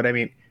tear. But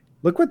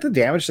look what the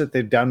damage that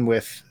they've done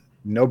with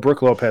no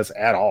Brook Lopez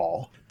at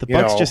all. The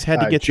Bucks just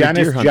had to get through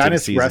deer hunting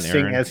season,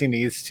 resting Aaron. as he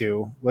needs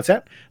to. What's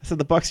that? I said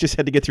the Bucks just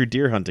had to get through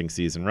deer hunting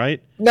season,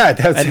 right? No,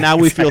 and now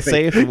we feel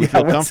safe and we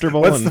feel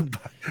comfortable.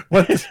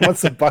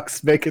 Once the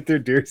Bucks make it through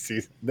deer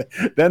season,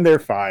 then they're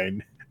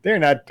fine. They're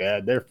not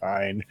dead. They're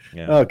fine.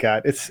 Yeah. Oh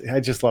God, I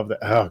just love that.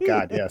 Oh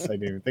God, yes, I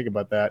didn't even think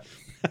about that.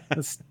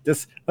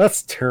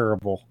 That's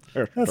terrible.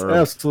 That's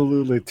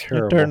absolutely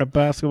terrible. Turn the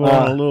basketball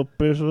on a little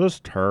bit.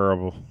 That's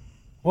terrible.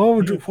 Why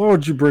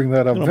would you bring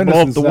that up? Blow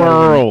up the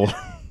world.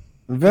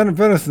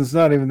 Venison's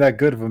not even that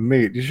good of a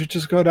meat. You should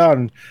just go down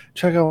and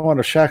check out one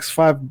of Shaq's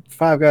five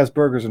Guys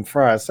burgers and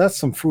fries. That's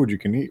some food you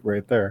can eat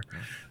right there.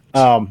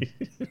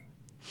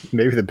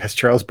 Maybe the best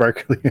Charles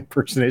Barkley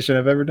impersonation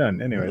I've ever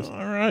done. Anyways,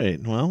 all right.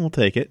 Well, we'll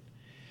take it.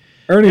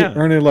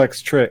 Ernie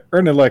likes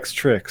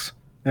tricks.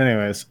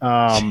 Anyways,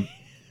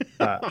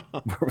 that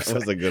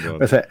was a good one.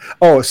 What's that?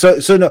 Oh,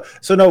 so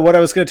no. What I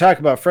was going to talk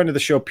about, friend of the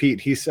show,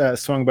 Pete. He's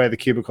swung by the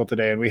cubicle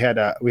today, and we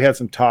had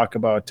some talk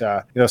about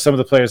some of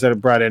the players that have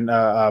brought in.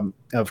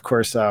 Of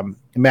course,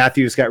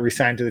 Matthews got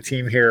re-signed to the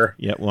team here.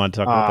 Yeah, we want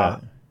to talk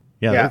about that.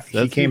 Yeah,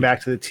 he came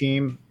back to the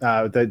team.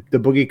 The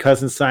Boogie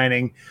Cousins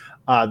signing,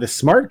 the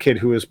Smart kid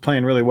who was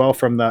playing really well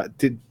from what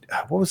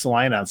was the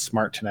line on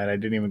Smart tonight? I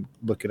didn't even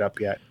look it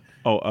up yet.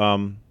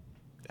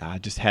 I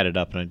just had it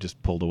up and I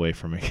just pulled away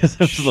from it because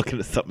I was looking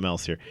at something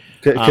else here.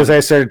 Because I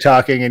started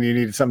talking and you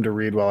needed something to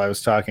read while I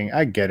was talking.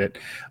 I get it.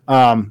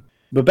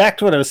 But back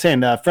to what I was saying,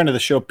 friend of the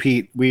show,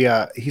 Pete,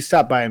 he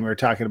stopped by and we were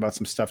talking about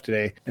some stuff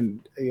today.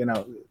 And,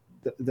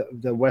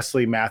 the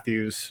Wesley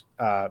Matthews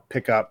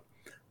pickup,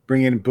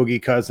 bring in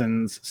Boogie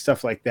Cousins,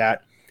 stuff like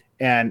that.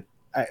 And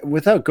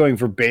without going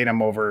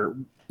verbatim over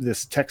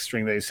this text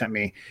string that he sent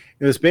me,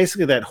 it was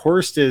basically that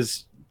Horst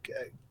is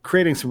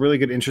creating some really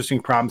good,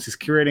 interesting problems. He's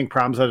curating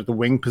problems out of the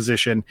wing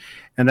position,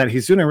 and that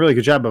he's doing a really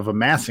good job of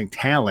amassing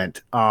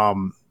talent.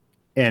 And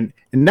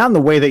not in the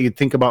way that you'd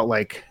think about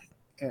like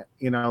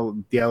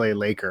the LA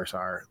Lakers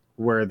are,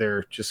 where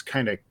they're just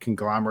kind of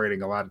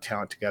conglomerating a lot of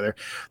talent together.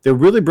 They're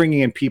really bringing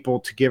in people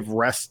to give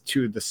rest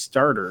to the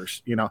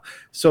starters,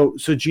 so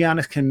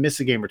Giannis can miss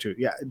a game or two.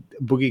 Yeah,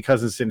 Boogie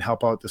Cousins didn't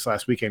help out this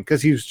last weekend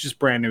because he was just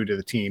brand new to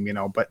the team,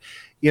 but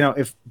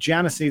if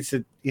Giannis needs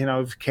to,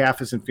 if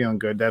calf isn't feeling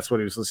good, that's what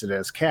he was listed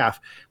as, calf.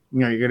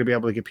 You're going to be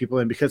able to get people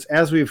in, because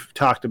as we've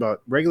talked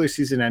about, regular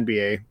season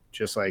NBA,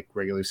 just like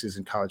regular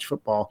season college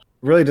football,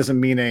 really doesn't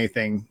mean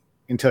anything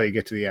until you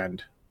get to the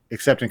end.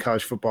 Except in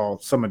college football,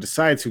 someone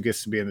decides who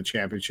gets to be in the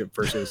championship,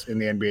 versus in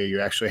the NBA, you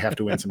actually have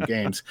to win some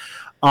games.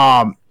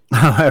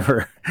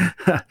 However,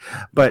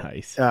 but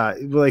Nice.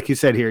 Like you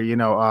said here,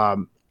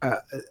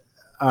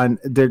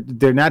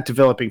 they're not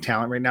developing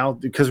talent right now,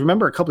 because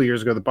remember a couple of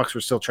years ago, the Bucks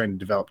were still trying to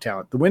develop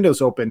talent. The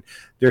window's open.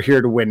 They're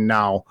here to win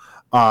now.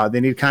 They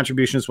need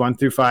contributions 1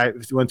 through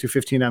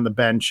 15 on the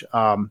bench.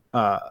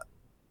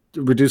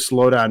 Reduce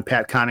load on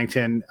Pat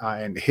Connaughton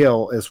and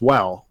Hill as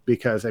well,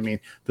 because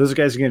those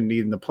guys are going to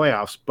need in the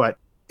playoffs. But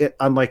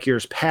unlike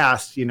years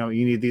past, you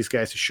need these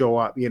guys to show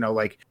up.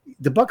 Like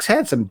the Bucks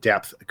had some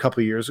depth a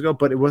couple of years ago,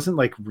 but it wasn't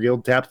like real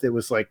depth. It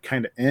was like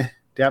kind of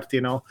depth,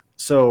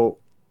 So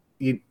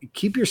you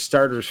keep your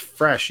starters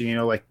fresh,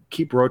 and like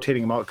keep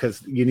rotating them out,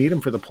 because you need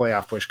them for the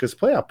playoff push. Because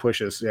playoff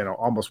push is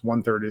almost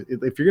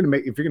 1/3. If you're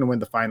gonna win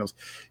the finals,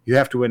 you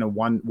have to win a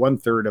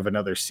 1/3 of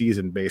another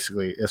season,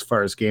 basically, as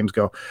far as games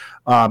go.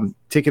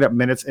 Taking up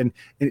minutes, and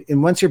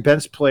once your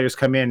bench players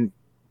come in,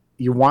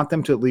 you want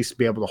them to at least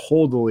be able to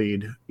hold the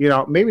lead.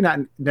 Maybe not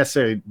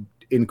necessarily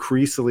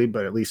increase the lead,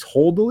 but at least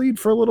hold the lead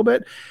for a little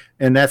bit.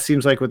 And that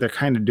seems like what they're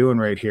kind of doing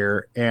right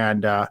here.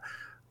 And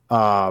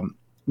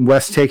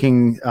West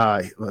taking,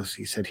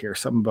 he said here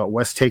something about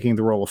West taking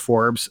the role of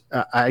Forbes.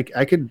 I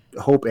could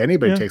hope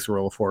anybody takes the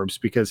role of Forbes,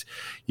 because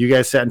you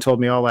guys sat and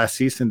told me all last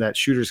season that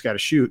shooters got to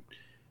shoot,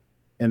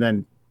 and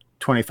then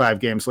 25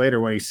 games later,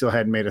 when he still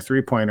hadn't made a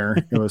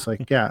 3-pointer, it was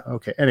like, yeah,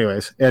 okay.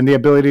 Anyways, and the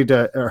ability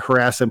to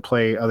harass and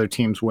play other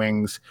teams'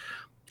 wings.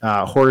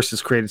 Horace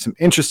has created some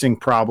interesting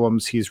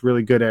problems. He's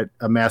really good at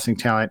amassing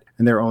talent,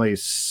 and there are only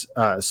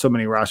so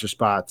many roster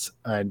spots.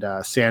 And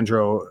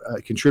Sandro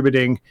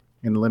contributing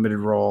in a limited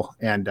role,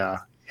 and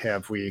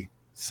have we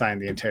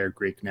signed the entire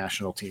Greek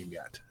national team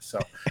yet? So,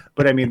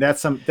 but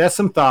that's some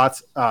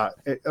thoughts.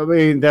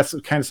 That's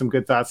kind of some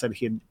good thoughts that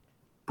he had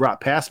brought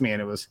past me,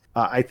 and it was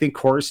I think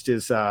Horst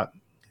is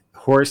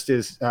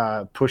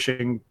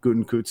pushing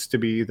Gutekunst to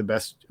be the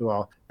best.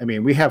 Well,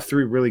 we have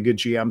 3 really good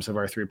GMs of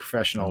our 3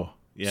 professional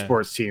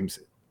sports teams.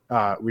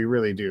 We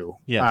really do.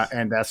 Yes.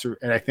 And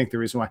I think the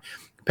reason why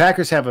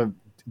Packers have a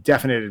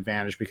definite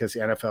advantage, because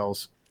the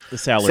NFL's the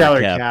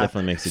salary cap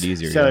definitely makes it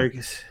easier.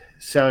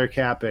 Salary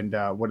cap, and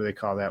what do they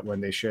call that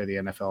when they share the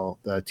NFL,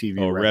 the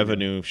TV?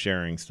 Revenue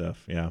sharing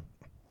stuff.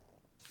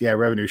 Yeah,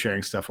 revenue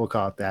sharing stuff. We'll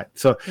call it that.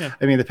 So,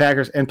 the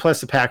Packers, and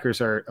plus the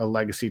Packers are a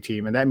legacy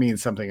team, and that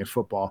means something in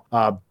football.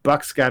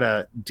 Bucks got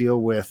to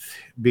deal with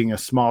being a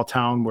small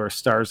town where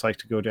stars like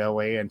to go to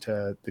LA and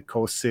to the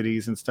coast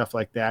cities and stuff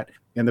like that.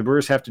 And the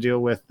Brewers have to deal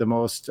with the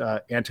most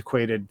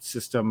antiquated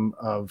system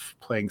of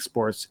playing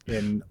sports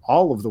in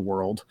all of the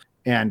world,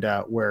 and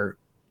where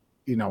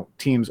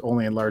teams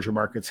only in larger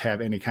markets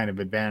have any kind of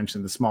advantage,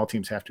 and the small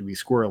teams have to be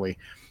squirrely.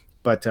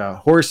 But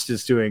Horst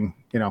is doing,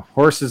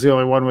 Horst is the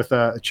only one with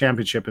a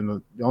championship, and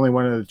the only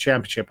one with a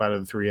championship out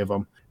of the 3 of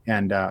them.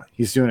 And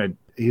he's doing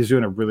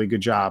a really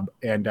good job.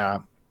 And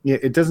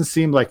it doesn't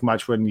seem like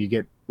much when you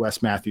get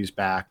Wes Matthews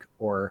back,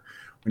 or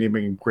when you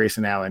bring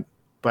Grayson Allen.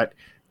 But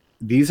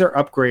these are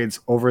upgrades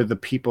over the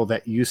people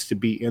that used to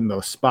be in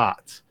those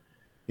spots,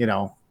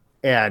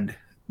 and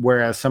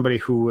whereas somebody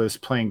who was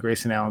playing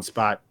Grayson Allen's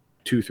spot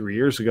 2-3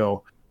 years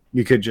ago,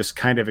 you could just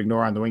kind of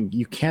ignore on the wing.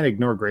 You can't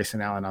ignore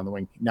Grayson Allen on the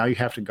wing. Now you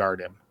have to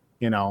guard him,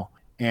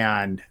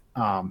 and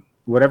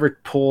whatever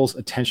pulls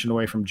attention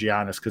away from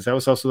Giannis, because that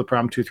was also the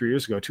problem 2-3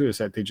 years ago too, is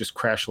that they just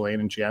crash lane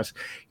and Giannis.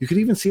 You could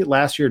even see it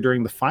last year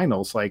during the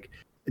finals. Like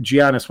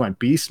Giannis went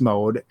beast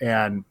mode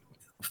and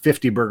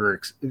 50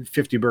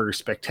 burger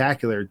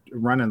spectacular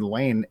running the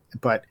lane,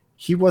 but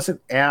he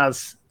wasn't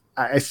as.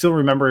 I still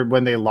remember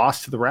when they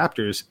lost to the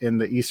Raptors in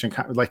the Eastern,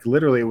 like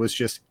literally it was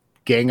just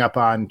gang up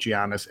on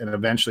Giannis, and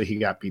eventually he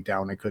got beat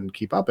down and couldn't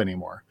keep up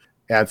anymore.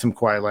 Add some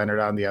Kawhi Leonard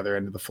on the other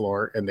end of the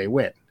floor, and they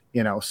win.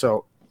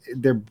 So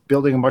they're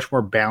building a much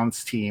more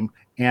balanced team.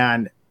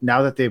 And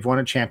now that they've won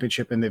a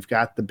championship and they've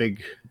got the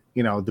big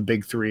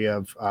 3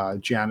 of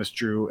Giannis,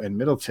 Drew, and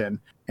Middleton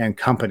and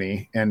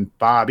company, and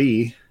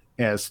Bobby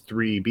as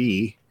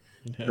 3B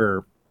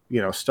or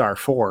star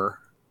 4.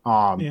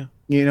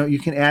 You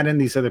can add in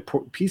these other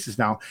pieces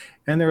now,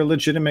 and they're a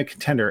legitimate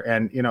contender.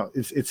 And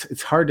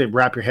it's hard to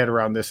wrap your head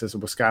around this as a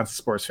Wisconsin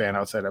sports fan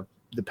outside of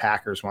the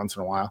Packers once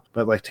in a while.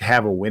 But like, to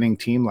have a winning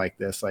team like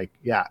this,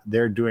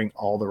 they're doing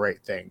all the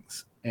right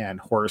things,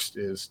 and Horst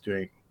is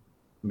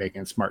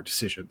making smart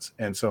decisions.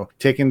 And so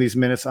taking these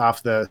minutes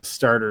off the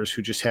starters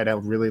who just had a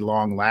really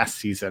long last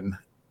season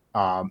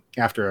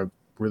after a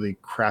really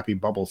crappy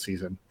bubble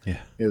season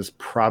is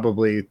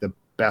probably the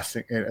best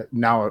thing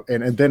now,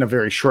 and then a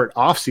very short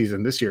off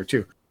season this year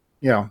too.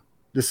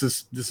 this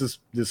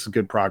is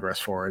good progress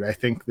for it. I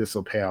think this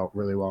will pay out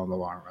really well in the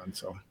long run.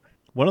 So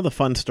one of the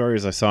fun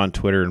stories I saw on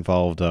Twitter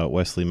involved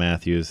Wesley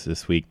Matthews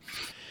this week.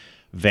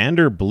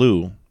 Vander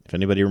Blue, if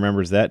anybody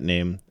remembers that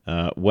name,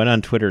 went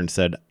on Twitter and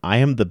said, "I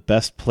am the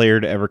best player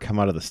to ever come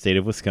out of the state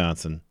of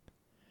Wisconsin."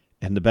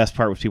 And the best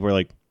part was people were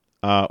like,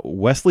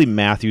 Wesley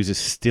Matthews is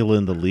still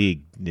in the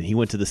league, and he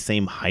went to the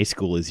same high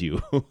school as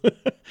you.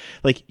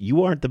 Like,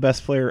 you aren't the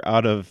best player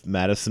out of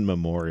Madison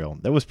Memorial.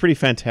 That was pretty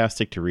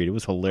fantastic to read. It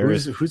was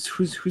hilarious.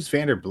 Who's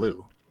Vander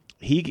Blue?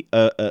 He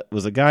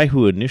was a guy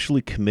who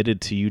initially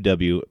committed to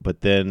UW,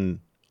 but then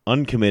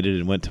uncommitted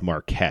and went to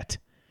Marquette.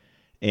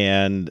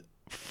 And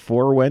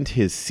forewent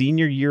his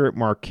senior year at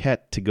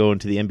Marquette to go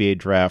into the NBA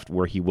draft,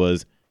 where he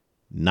was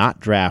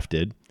not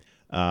drafted.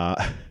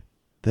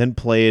 Then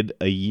played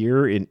a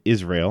year in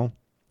Israel.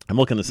 I'm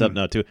looking this up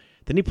now, too.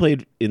 Then he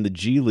played in the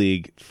G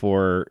League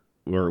or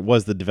it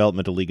was the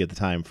developmental league at the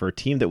time, for a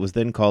team that was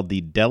then called the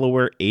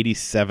Delaware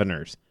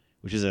 87ers,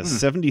 which is a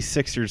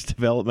 76ers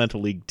developmental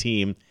league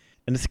team.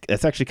 And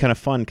that's actually kind of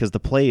fun, because the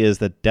play is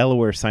that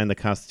Delaware signed the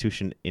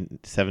Constitution in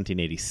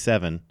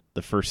 1787,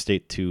 the first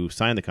state to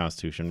sign the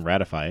Constitution,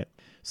 ratify it.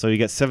 So you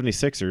got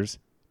 76ers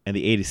and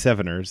the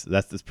 87ers.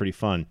 That's pretty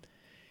fun.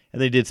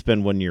 And they did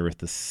spend 1 year with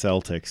the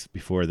Celtics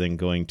before then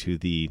going to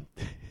the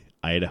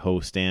Idaho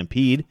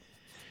Stampede,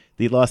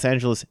 the Los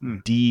Angeles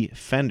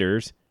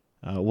Defenders,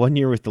 1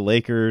 year with the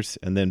Lakers,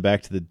 and then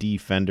back to the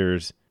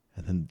Defenders,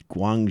 and then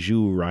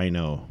Gwangju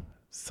Rhino.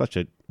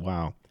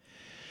 Wow.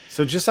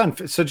 So just on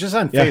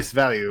face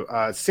value,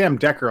 Sam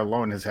Decker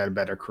alone has had a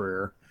better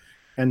career,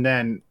 and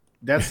then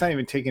that's not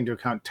even taking into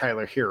account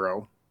Tyler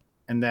Hero,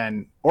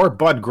 or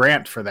Bud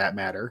Grant for that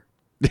matter.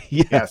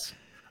 Yes.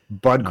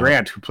 Bud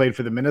Grant, who played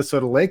for the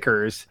Minnesota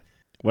Lakers.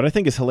 What I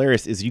think is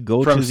hilarious is you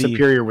go from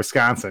Superior,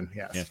 Wisconsin.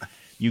 Yes, yeah.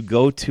 You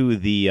go to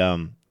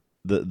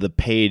the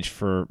page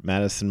for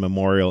Madison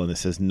Memorial, and it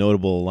says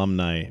notable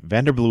alumni.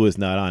 Vander Blue is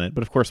not on it,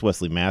 but of course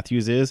Wesley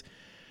Matthews is.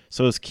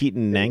 So is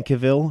Keaton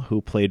Nankivil,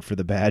 who played for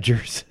the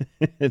Badgers.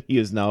 He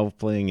is now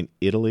playing in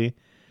Italy.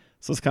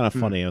 So it's kind of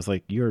funny. I was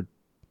like, you're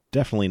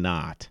definitely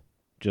not.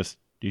 You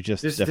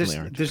definitely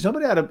aren't. There's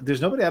nobody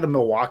out of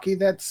Milwaukee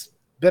that's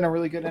been a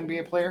really good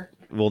NBA player.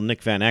 Well,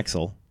 Nick Van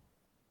Exel.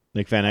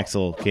 Nick Van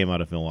Exel came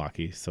out of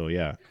Milwaukee, so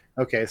yeah.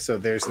 Okay, so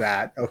there's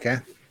that. Okay.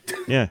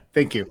 Yeah.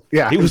 Thank you.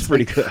 Yeah, he was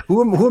pretty good.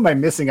 Who am I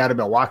missing out of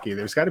Milwaukee?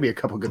 There's got to be a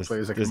couple good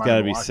players. There's got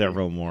to be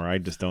several more. I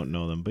just don't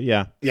know them, but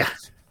yeah. Yeah.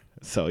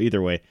 So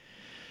either way,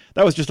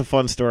 that was just a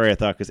fun story, I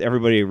thought, because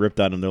everybody ripped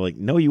on him. They're like,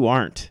 "No, you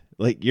aren't.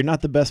 Like, you're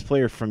not the best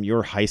player from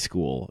your high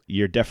school.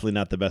 You're definitely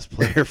not the best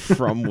player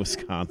from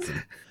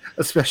Wisconsin."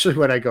 Especially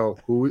when I go,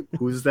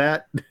 who's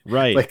that?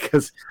 Right. Like,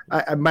 because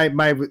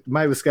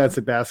my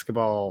Wisconsin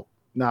basketball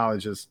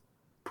knowledge is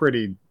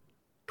pretty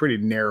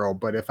narrow,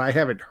 but if I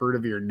haven't heard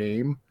of your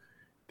name,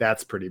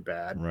 that's pretty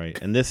bad. Right.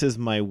 And this is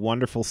my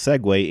wonderful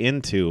segue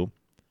into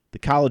the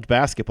college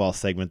basketball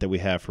segment that we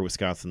have for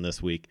Wisconsin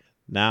this week.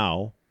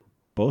 Now,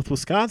 both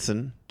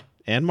Wisconsin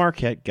and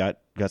Marquette got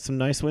some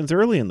nice wins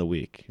early in the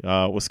week.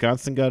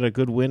 Wisconsin got a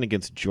good win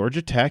against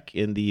Georgia Tech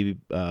in the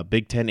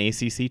Big Ten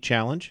ACC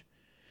Challenge.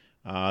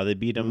 They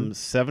beat them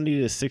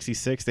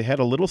 70-66. They had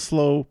a little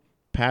slow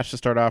patch to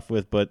start off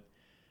with, but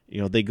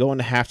they go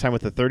into halftime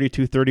with a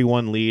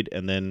 32-31 lead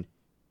and then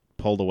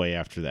pulled away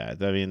after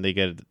that. I mean,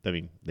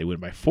 they win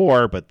by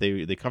 4, but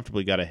they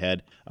comfortably got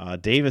ahead.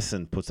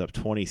 Davison puts up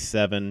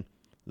 27.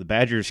 The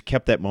Badgers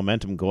kept that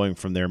momentum going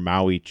from their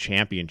Maui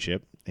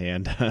championship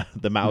and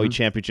the Maui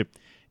championship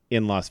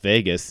in Las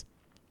Vegas.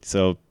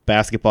 So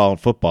basketball and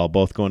football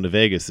both going to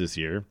Vegas this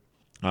year.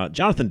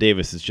 Jonathan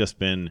Davis has just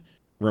been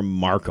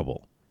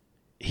remarkable.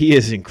 He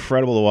is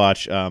incredible to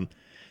watch.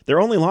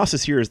 Their only loss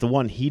this year is the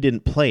one he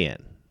didn't play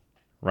in,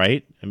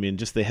 right? I mean,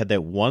 just they had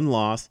that one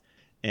loss.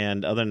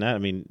 And other than that, I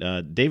mean,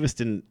 Davis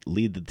didn't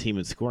lead the team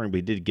in scoring, but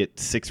he did get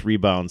 6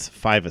 rebounds,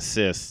 5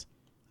 assists,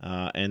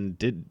 and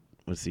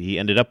he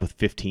ended up with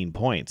 15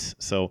 points.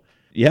 So,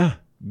 yeah,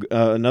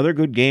 another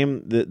good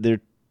game.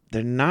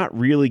 They're not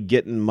really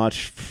getting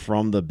much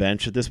from the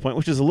bench at this point,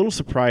 which is a little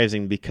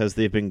surprising because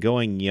they've been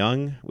going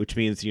young, which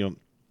means,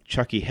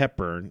 Chucky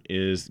Hepburn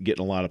is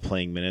getting a lot of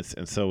playing minutes,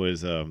 and so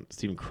is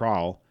Stephen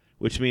Krall,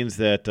 which means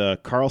that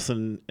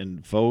Carlson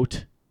and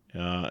Vogt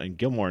and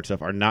Gilmore and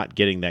stuff are not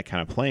getting that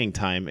kind of playing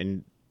time,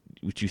 and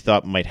which you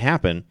thought might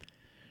happen,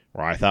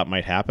 or I thought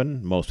might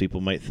happen. Most people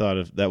might thought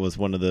of that was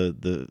one of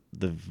the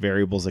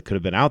variables that could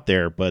have been out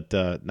there, but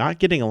not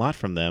getting a lot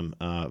from them.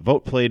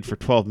 Vogt played for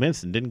 12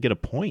 minutes and didn't get a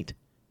point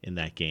in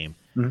that game.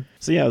 Mm-hmm.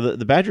 So yeah,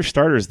 the Badger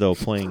starters though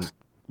playing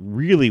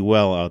really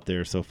well out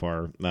there so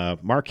far.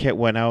 Marquette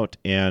went out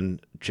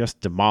and just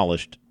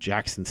demolished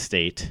Jackson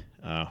State,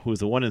 who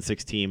is a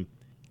 1-6 team.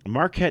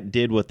 Marquette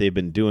did what they've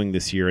been doing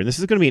this year, and this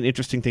is going to be an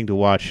interesting thing to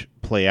watch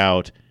play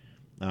out.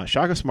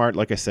 Shaka Smart,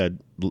 like I said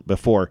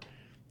before,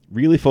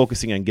 really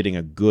focusing on getting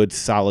a good,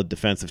 solid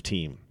defensive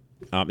team.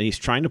 And he's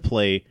trying to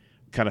play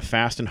kind of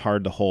fast and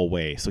hard the whole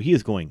way. So he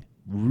is going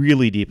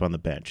really deep on the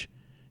bench.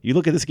 You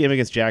look at this game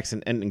against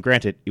Jackson, and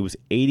granted, it was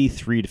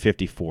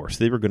 83-54,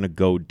 so they were going to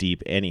go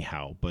deep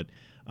anyhow. But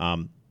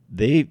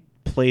they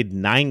played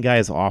 9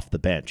 guys off the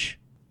bench.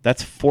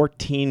 That's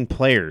 14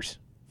 players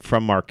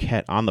from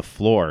Marquette on the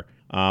floor.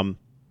 And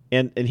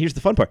here's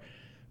the fun part.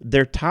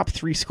 Their top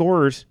 3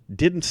 scorers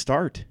didn't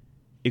start.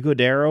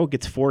 Iguodaro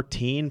gets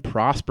 14,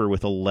 Prosper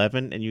with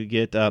 11, and you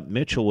get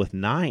Mitchell with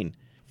 9.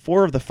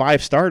 4 of the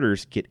 5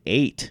 starters get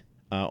 8.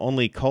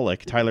 Only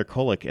Tyler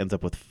Kolek ends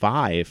up with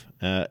 5.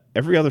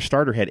 Every other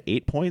starter had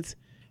 8 points.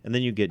 And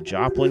then you get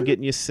Joplin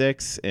getting you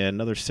 6 and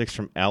another 6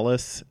 from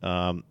Ellis.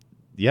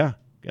 Yeah,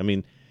 I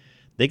mean,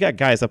 they got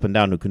guys up and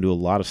down who can do a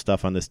lot of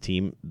stuff on this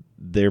team.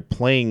 They're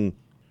playing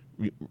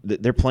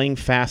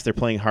fast, they're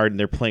playing hard, and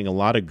they're playing a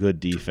lot of good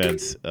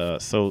defense.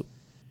 So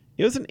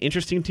it was an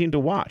interesting team to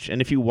watch.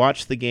 And if you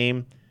watch the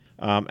game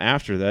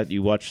after that,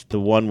 you watch the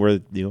one where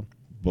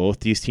both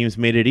these teams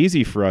made it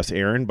easy for us,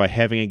 Aaron, by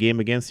having a game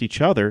against each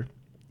other.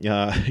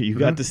 You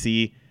got to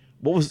see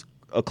what was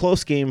a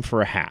close game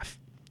for a half.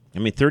 I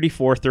mean,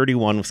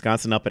 34-31,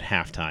 Wisconsin up at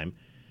halftime.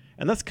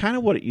 And that's kind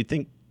of what you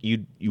think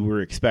you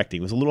were expecting.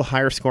 It was a little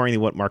higher scoring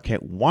than what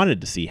Marquette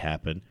wanted to see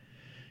happen,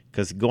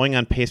 because going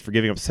on pace for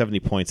giving up 70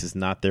 points is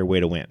not their way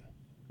to win.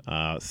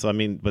 So, I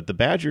mean, but the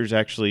Badgers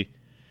actually,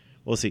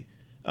 we'll see.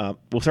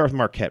 We'll start with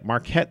Marquette.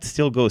 Marquette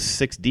still goes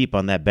 6 deep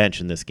on that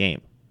bench in this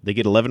game. They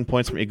get 11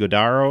 points from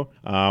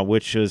Iguodaro,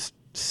 which is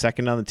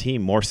second on the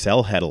team.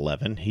 Morcell had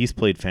 11. He's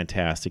played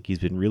fantastic. He's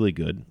been really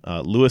good.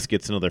 Lewis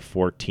gets another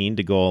 14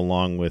 to go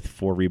along with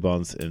 4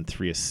 rebounds and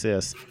 3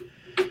 assists.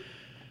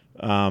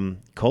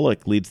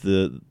 Kolek leads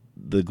the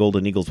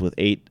Golden Eagles with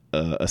 8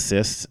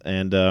 assists,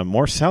 and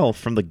Morcell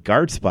from the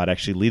guard spot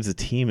actually leads the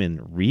team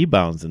in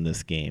rebounds in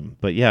this game.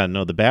 But yeah,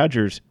 no, the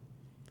Badgers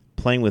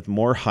playing with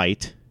more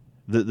height.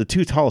 The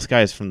 2 tallest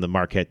guys from the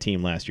Marquette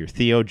team last year,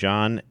 Theo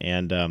John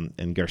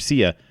and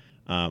Garcia,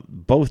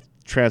 both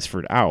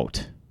transferred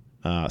out.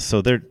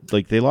 So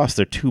they lost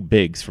their 2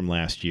 bigs from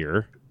last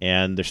year,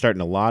 and they're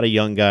starting a lot of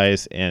young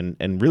guys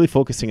and really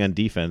focusing on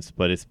defense.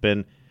 But it's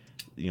been,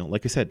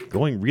 like I said,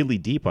 going really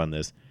deep on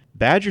this.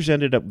 Badgers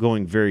ended up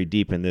going very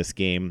deep in this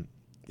game.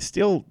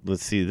 Still,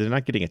 let's see, they're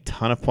not getting a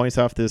ton of points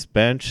off this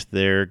bench.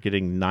 They're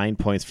getting 9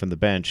 points from the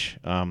bench.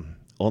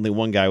 Only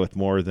one guy with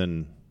more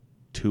than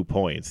 2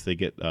 points. They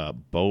get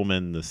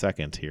Bowman the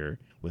second here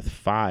with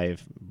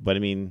 5. But I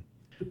mean,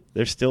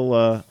 they're still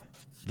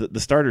the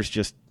starters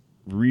just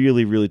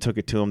really, really took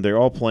it to them. They're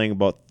all playing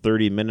about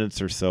 30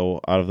 minutes or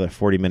so out of the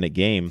 40-minute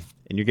game,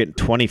 and you're getting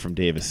 20 from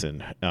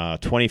Davison,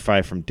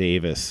 25 from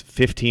Davis,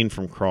 15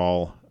 from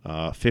Krall,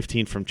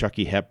 15 from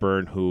Chucky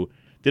Hepburn, who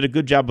did a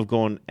good job of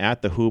going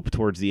at the hoop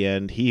towards the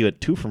end. He had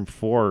 2 from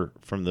 4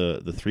 from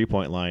the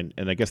 3-point line,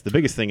 and I guess the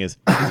biggest thing is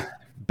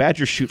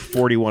Badgers shoot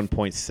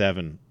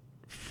 41.7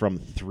 from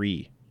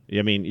 3.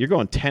 I mean, you're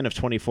going 10 of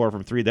 24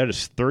 from 3. That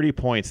is 30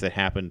 points that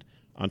happened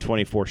on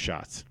 24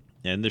 shots.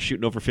 And they're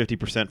shooting over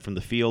 50% from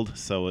the field,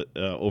 so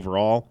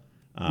overall.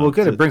 Well,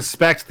 good. It brings us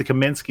back to the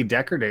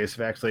Kaminsky-Decker days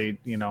of actually,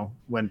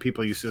 when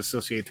people used to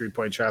associate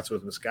 3-point shots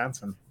with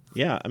Wisconsin.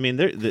 Yeah, I mean,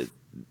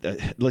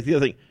 like the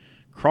other thing,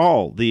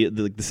 Krall, the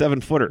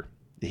 7-footer,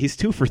 he's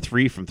 2 for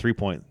 3 from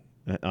 3-point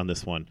on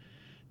this one.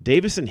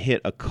 Davison hit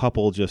a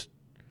couple just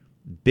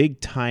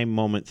big-time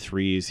moment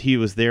threes. He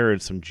was there in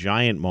some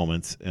giant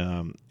moments,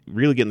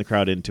 really getting the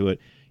crowd into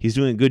it. He's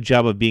doing a good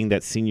job of being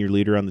that senior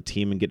leader on the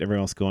team and getting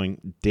everyone else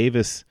going.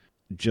 Davis,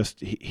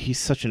 he's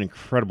such an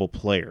incredible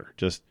player.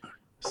 Just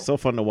so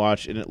fun to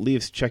watch, and it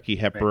leaves Chucky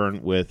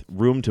Hepburn with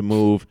room to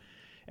move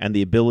and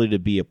the ability to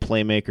be a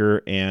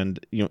playmaker and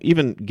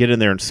even get in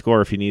there and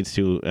score if he needs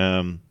to.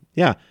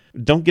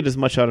 Don't get as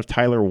much out of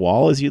Tyler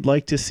Wall as you'd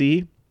like to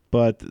see,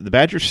 but the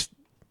Badgers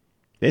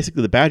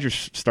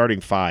starting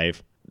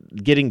 5,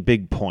 getting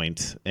big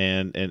points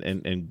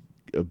and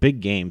big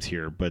games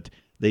here, but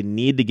they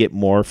need to get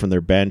more from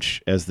their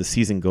bench as the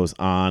season goes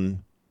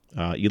on.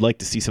 You'd like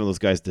to see some of those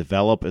guys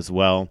develop as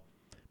well.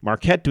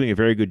 Marquette doing a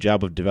very good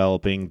job of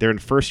developing. They're in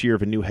the first year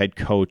of a new head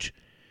coach.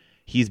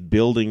 He's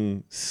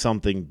building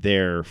something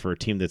there for a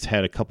team that's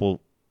had a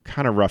couple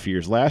kind of rough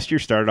years. Last year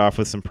started off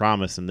with some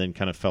promise and then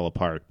kind of fell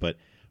apart. But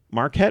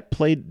Marquette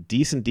played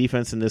decent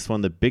defense in this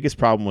one. The biggest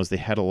problem was they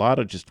had a lot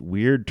of just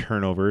weird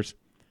turnovers.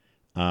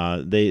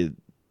 They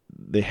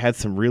had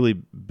some really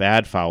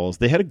bad fouls.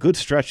 They had a good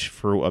stretch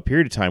for a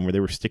period of time where they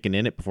were sticking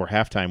in it before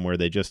halftime where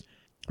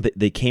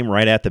they came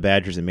right at the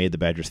Badgers and made the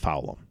Badgers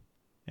foul them.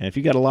 And if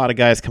you got a lot of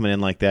guys coming in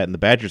like that and the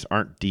Badgers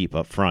aren't deep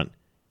up front,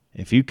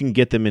 if you can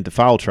get them into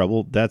foul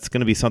trouble, that's going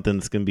to be something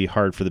that's going to be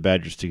hard for the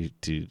Badgers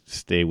to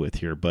stay with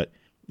here. But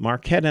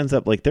Marquette ends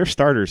up like their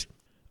starters.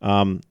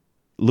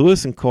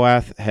 Lewis and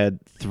Coath had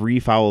 3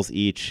 fouls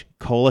each.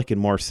 Kolek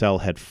and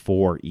Morcell had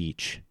 4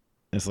 each.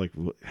 It's like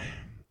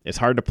it's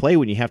hard to play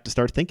when you have to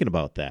start thinking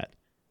about that.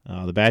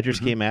 The Badgers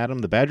came at them.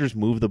 The Badgers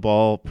moved the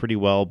ball pretty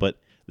well, but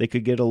they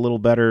could get a little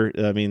better.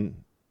 I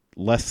mean,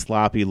 less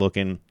sloppy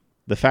looking.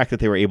 The fact that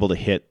they were able to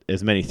hit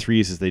as many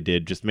threes as they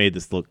did just made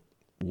this look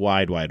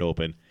wide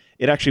open.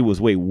 It actually was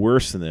way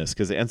worse than this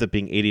because it ends up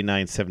being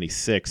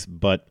 89-76,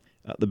 but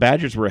the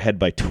Badgers were ahead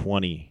by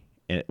 20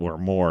 or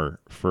more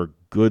for a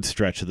good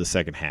stretch of the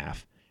second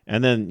half.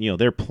 And then,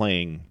 they're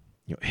playing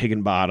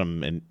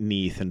Higginbottom and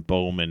Neath and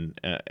Bowman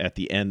at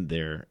the end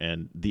there,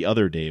 and the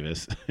other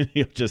Davis,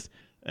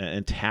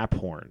 and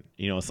Taphorn.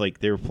 It's like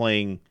they were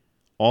playing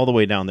all the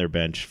way down their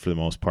bench for the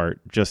most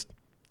part, just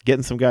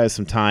getting some guys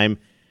some time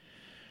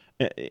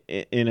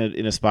in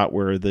a spot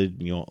where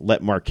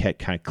let Marquette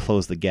kind of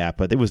close the gap,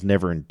 but it was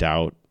never in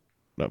doubt.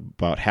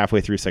 About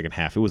halfway through second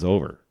half, it was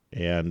over,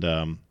 and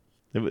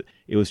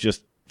it was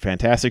just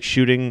fantastic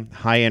shooting,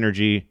 high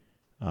energy,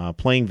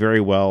 playing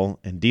very well,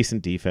 and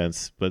decent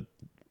defense. But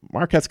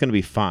Marquette's going to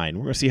be fine.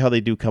 We're going to see how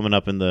they do coming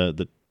up in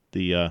the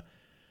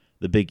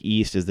Big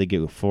East as they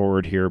go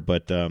forward here.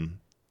 But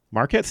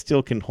Marquette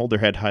still can hold their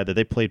head high that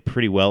they played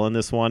pretty well in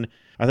this one.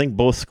 I think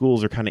both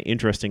schools are kind of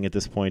interesting at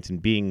this point in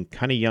being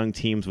kind of young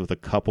teams with a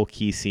couple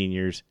key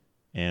seniors.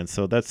 And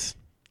so that's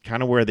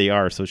kind of where they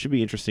are. So it should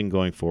be interesting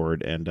going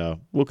forward. And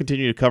we'll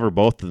continue to cover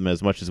both of them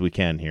as much as we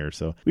can here.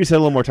 So we just had a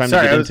little more time to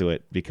get into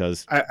it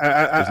because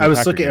I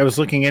was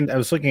looking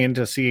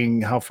into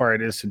seeing how far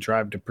it is to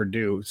drive to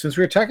Purdue. Since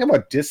we were talking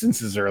about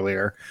distances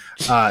earlier,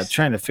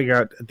 trying to figure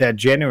out that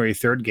January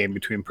 3rd game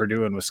between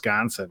Purdue and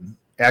Wisconsin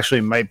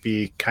actually might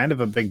be kind of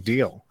a big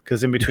deal,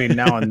 because in between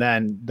now and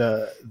then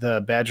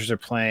the Badgers are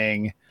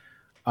playing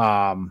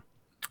everywhere.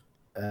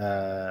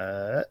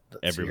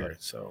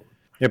 So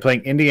they're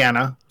playing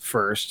Indiana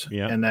first,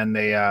 and then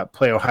they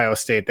play Ohio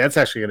State. That's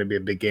actually going to be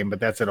a big game, but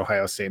that's at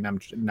Ohio State, and I'm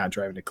not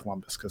driving to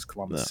Columbus because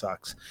Columbus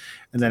sucks.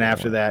 And then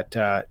after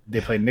that,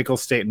 they play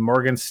Nicholls State and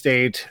Morgan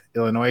State,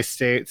 Illinois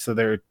State. So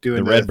they're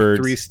doing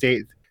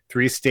the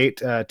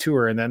three-state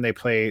tour, and then they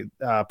play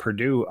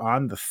Purdue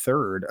on the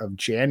 3rd of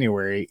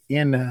January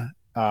in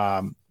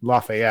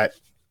Lafayette,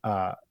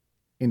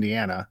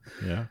 Indiana.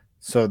 Yeah.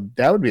 So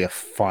that would be a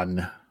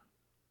fun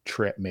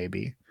trip,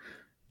 maybe.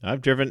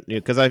 I've driven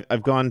because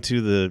I've gone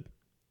to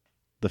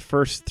the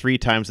first 3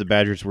 times the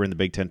Badgers were in the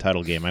Big Ten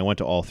title game. I went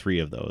to all 3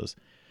 of those,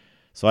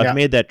 so I've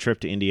made that trip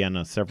to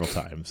Indiana several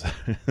times.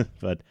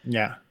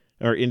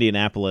 Or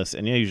Indianapolis,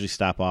 and I usually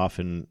stop off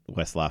in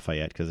West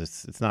Lafayette because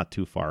it's not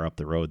too far up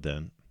the road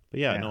then. But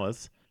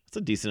it's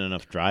a decent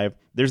enough drive.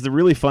 There's the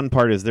really fun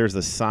part is there's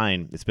a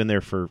sign. It's been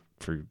there for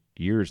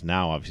years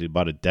now, obviously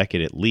about a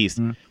decade at least.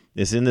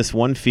 It's in this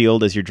one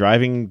field as you're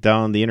driving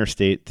down the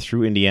interstate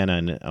through Indiana,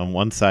 and on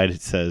one side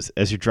it says,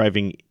 as you're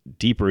driving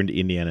deeper into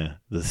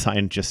Indiana, the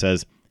sign just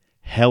says,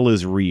 "Hell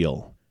is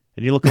real."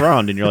 And you look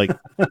around and you're like,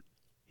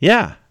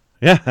 yeah,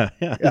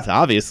 it's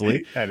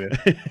obviously.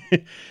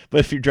 But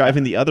if you're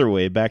driving the other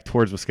way back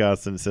towards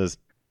Wisconsin, it says,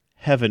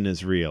 "Heaven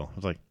is real." I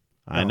was like,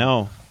 I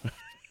know.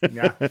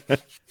 Yeah.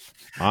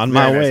 On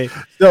my way.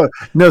 So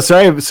no,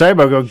 sorry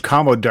about going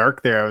combo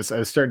dark there. I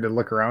was starting to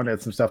look around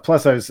at some stuff.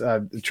 Plus, I was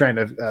trying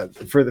to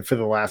for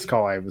the last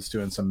call, I was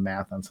doing some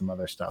math on some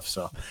other stuff.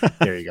 So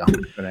there you go.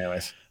 But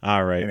anyways,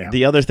 all right. Anyhow.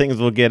 The other things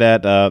we'll get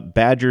at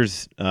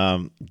Badgers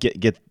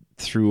get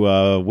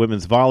through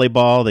women's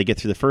volleyball. They get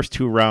through the first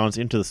 2 rounds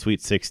into the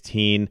Sweet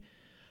 16.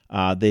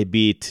 They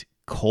beat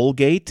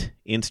Colgate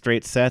in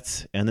straight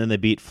sets, and then they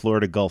beat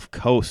Florida Gulf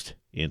Coast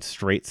in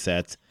straight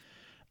sets.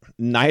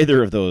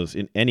 Neither of those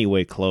in any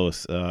way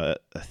close.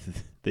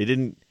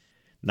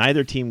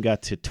 Neither team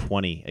got to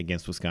 20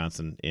 against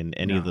Wisconsin in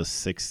any of those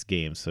 6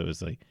 games. So it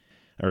was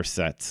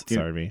sets.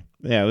 Sorry me.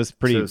 Yeah, it was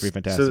pretty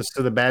fantastic.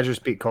 So the Badgers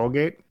beat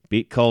Colgate.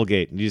 You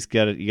just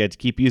got to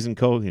keep using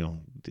Colgate.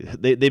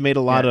 They made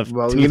a lot of.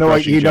 Well, you know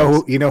what? You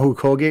know who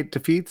Colgate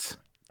defeats?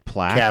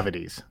 Plaque.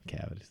 Cavities.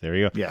 There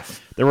you go. Yes.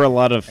 There were a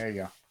lot of there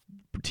you go.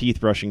 teeth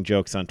brushing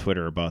jokes on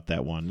Twitter about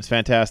that one. It's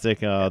fantastic.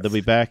 They'll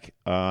be back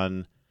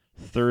on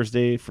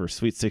Thursday for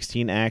Sweet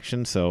 16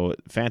 action, so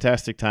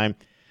fantastic time.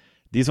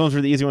 These ones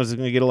were the easy ones. It's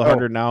going to get a little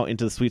harder now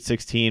into the Sweet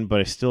 16, but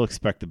I still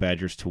expect the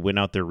Badgers to win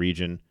out their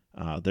region.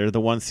 They're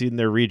the one seed in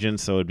their region,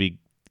 so it'd be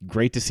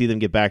great to see them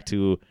get back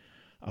to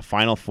a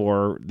Final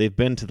Four. They've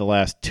been to the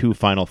last 2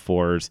 Final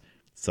Fours,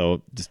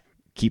 so just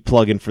keep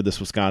plugging for this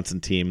Wisconsin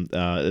team.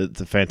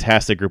 It's a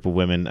fantastic group of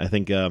women. I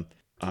think Dana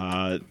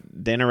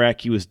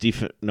Radke was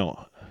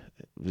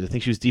I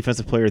think she was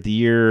Defensive Player of the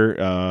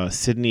Year.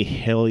 Sydney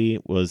Haley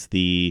was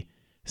the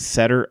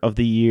Setter of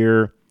the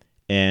Year,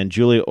 and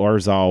Julia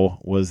Orzal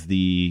was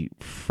the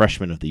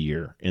Freshman of the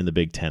Year in the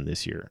Big Ten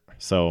this year.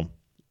 So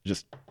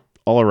just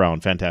all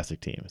around fantastic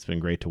team. It's been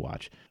great to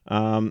watch.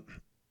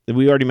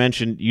 We already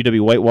mentioned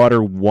UW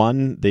Whitewater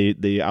won. They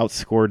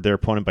outscored their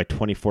opponent by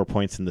 24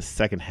 points in the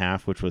second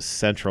half, which was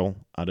Central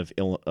out of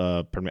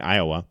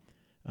Iowa.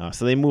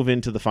 So they move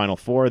into the Final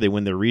Four. They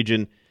win their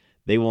region.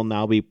 They will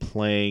now be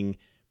playing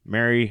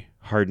Mary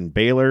Hardin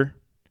Baylor.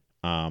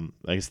 I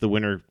guess the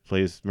winner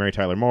plays Mary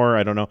Tyler Moore.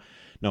 I don't know.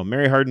 No,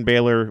 Mary Hardin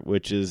Baylor,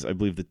 which is, I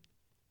believe, the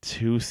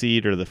 2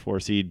 seed or the 4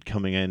 seed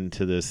coming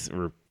into this,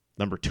 or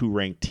number 2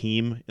 ranked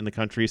team in the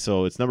country.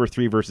 So it's number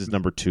 3 versus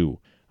number 2.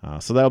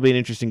 So that'll be an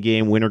interesting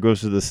game. Winner goes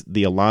to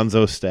the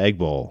Alonzo Stagg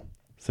Bowl.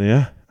 So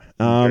yeah.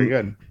 Very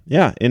good.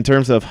 Yeah, in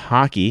terms of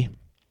hockey,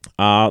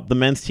 the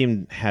men's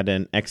team had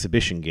an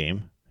exhibition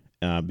game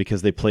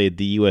because they played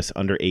the U.S.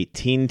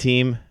 under-18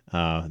 team.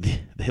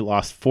 They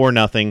lost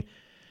 4-0.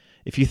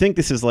 If you think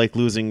this is like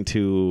losing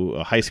to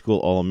a high school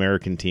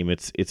All-American team,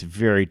 it's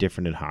very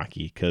different in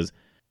hockey because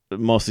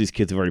most of these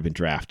kids have already been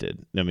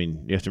drafted. I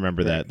mean, you have to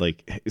remember that.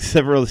 Like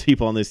several of the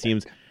people on these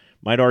teams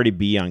might already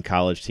be on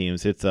college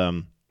teams. It's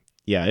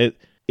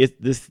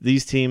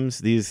these teams,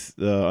 these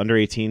under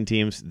 18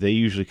 teams, they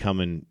usually come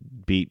and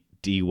beat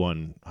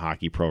D1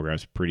 hockey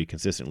programs pretty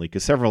consistently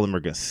because several of them are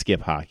going to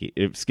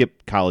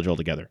skip college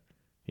altogether.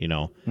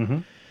 Mm-hmm.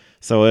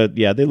 So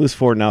they lose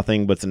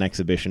 4-0, but it's an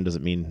exhibition.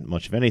 Doesn't mean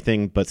much of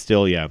anything. But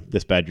still,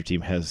 this Badger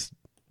team has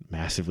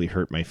massively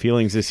hurt my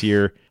feelings this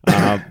year.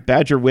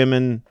 Badger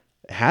women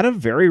had a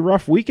very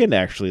rough weekend.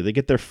 Actually, they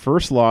get their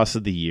first loss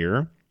of the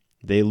year.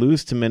 They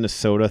lose to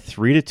Minnesota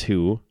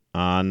 3-2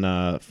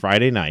 on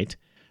Friday night.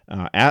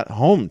 At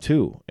home,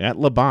 too, at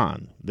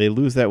Laban. They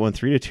lose that one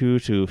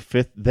 3-2 to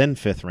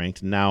fifth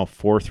ranked, now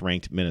fourth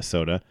ranked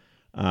Minnesota.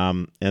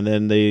 And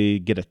then they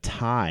get a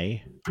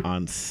tie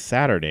on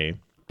Saturday,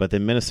 but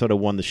then Minnesota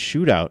won the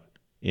shootout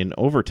in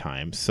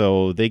overtime.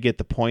 So they get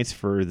the points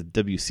for the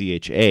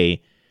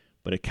WCHA,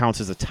 but it counts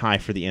as a tie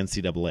for the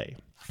NCAA.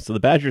 So the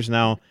Badgers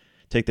now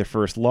take their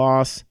first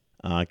loss,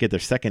 get their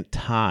second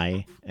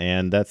tie,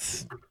 and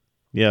that's,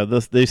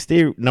 they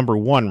stay number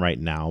one right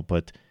now,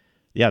 but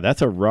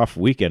that's a rough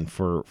weekend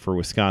for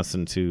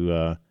Wisconsin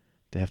to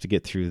have to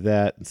get through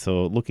that. And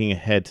so looking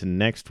ahead to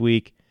next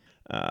week,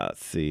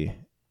 let's see.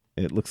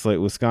 It looks like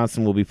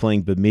Wisconsin will be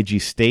playing Bemidji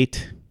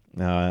State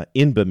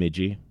in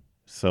Bemidji.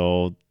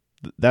 So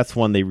that's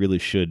one they really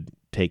should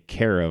take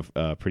care of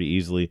pretty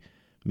easily.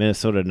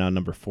 Minnesota, now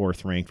number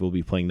 4th ranked, will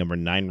be playing number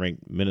 9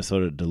 ranked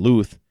Minnesota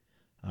Duluth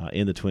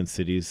in the Twin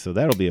Cities. So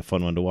that'll be a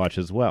fun one to watch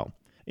as well.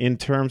 In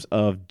terms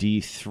of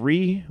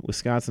D3,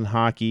 Wisconsin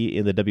hockey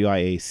in the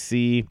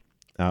WIAC,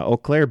 Eau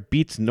Claire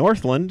beats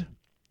Northland,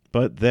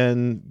 but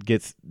then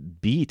gets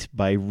beat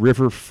by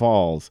River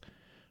Falls.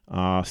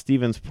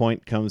 Stevens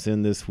Point comes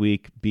in this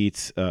week,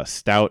 beats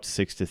Stout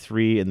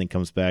 6-3, and then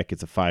comes back.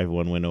 It's a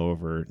 5-1 win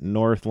over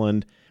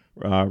Northland.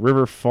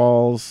 River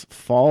Falls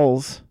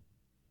falls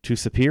to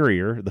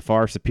Superior, the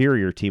far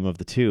superior team of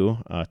the two,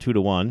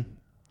 2-1.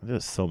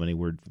 There's so many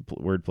word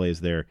plays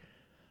there.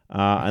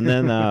 And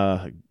then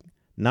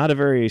not a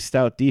very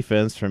stout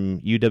defense from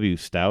UW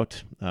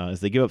Stout, as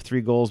they give up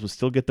 3 goals but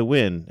still get the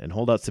win and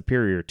hold out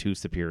Superior to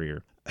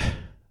Superior.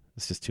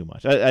 It's just too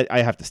much.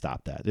 I have to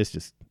stop that.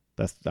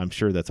 I'm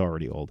sure that's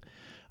already old.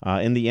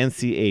 In the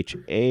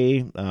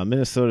NCHA,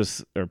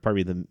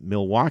 the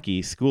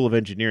Milwaukee School of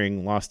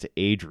Engineering lost to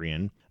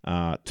Adrian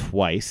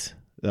twice,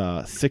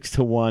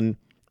 6-1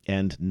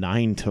 and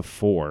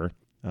 9-4.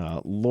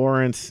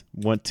 Lawrence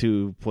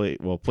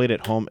played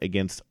at home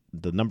against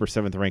the number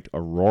 7th ranked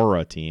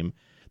Aurora team.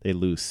 They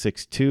lose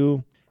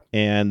 6-2,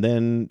 and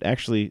then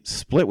actually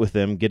split with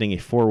them, getting a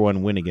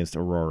 4-1 win against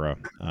Aurora.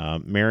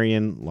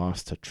 Marion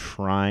lost to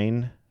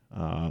Trine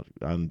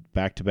on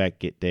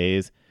back-to-back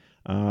days,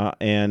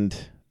 and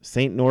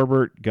St.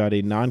 Norbert got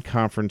a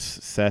non-conference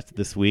set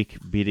this week,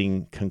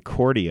 beating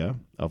Concordia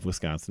of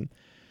Wisconsin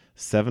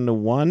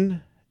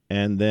 7-1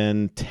 and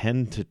then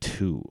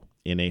 10-2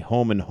 in a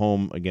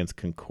home-and-home against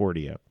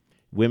Concordia.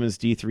 Women's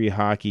D3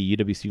 hockey,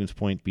 UW Stevens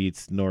Point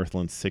beats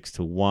Northland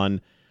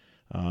 6-1.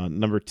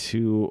 Number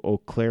 2, Eau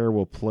Claire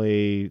will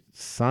play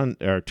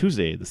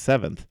Tuesday, the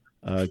 7th,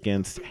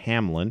 against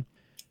Hamlin.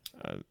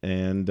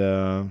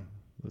 Let's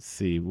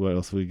see what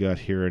else we got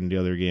here in the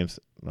other games.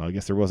 Well, I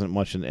guess there wasn't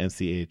much in the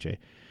NCHA.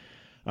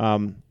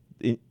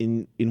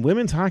 In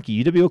women's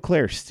hockey, UW Eau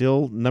Claire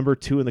still number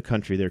 2 in the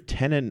country. They're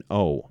 10-0.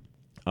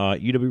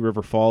 UW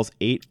River Falls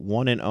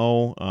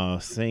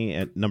 8-1-0, staying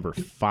at number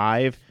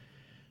 5.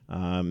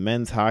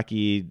 Men's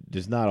hockey,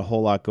 there's not a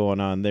whole lot going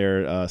on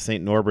there.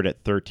 St. Norbert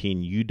at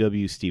 13,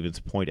 UW Stevens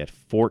Point at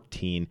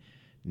 14.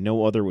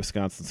 No other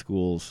Wisconsin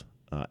schools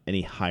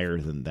any higher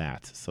than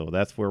that. So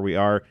that's where we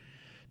are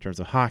in terms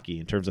of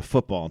hockey, in terms of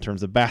football, in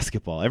terms of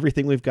basketball.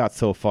 Everything we've got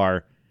so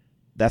far,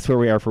 that's where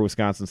we are for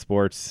Wisconsin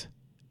sports.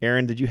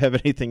 Aaron, did you have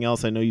anything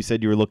else? I know you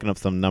said you were looking up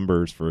some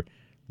numbers for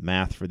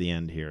math for the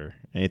end here.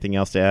 Anything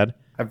else to add?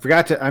 I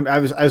forgot to. I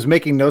was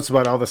making notes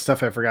about all the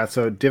stuff I forgot.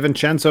 So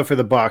DiVincenzo for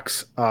the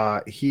Bucks.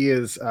 He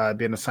is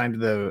being assigned to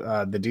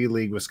the D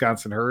League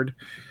Wisconsin Herd,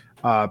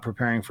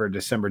 preparing for a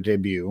December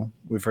debut.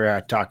 We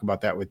forgot to talk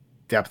about that with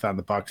depth on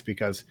the Bucks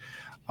because,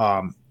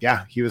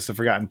 he was the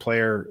forgotten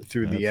player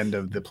through the end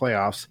of the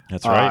playoffs.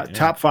 That's right. Yeah.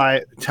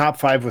 Top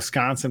five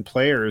Wisconsin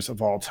players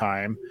of all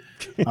time.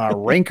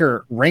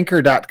 Ranker.com.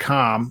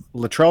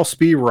 Latrell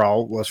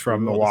Sprewell was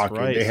from Milwaukee.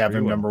 Right. They have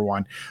him number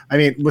 1. I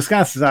mean,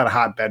 Wisconsin's not a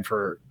hotbed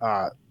for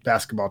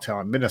basketball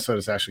talent.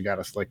 Minnesota's actually got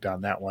us licked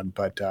on that one.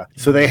 But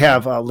so they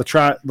have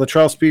Latrell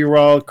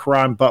Sprewell,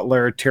 Karan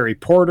Butler, Terry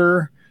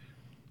Porter,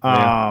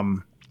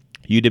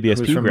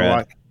 UWSP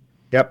grad.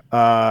 Yep.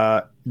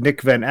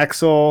 Nick Van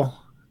Exel,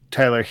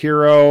 Tyler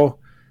Hero,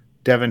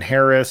 Devin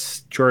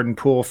Harris, Jordan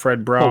Poole,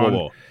 Fred Brown.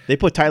 Whoa. They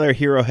put Tyler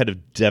Hero ahead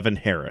of Devin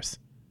Harris.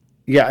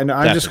 Yeah, and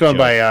I'm just going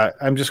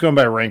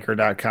by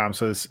ranker.com.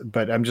 So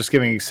but I'm just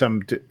giving you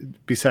some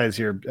besides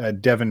your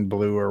Devin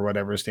Blue or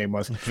whatever his name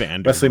was.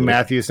 Wesley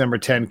Matthews number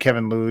 10,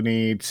 Kevin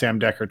Looney, Sam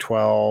Decker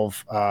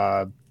 12.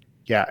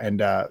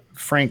 And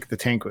Frank the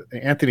Tank,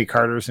 Anthony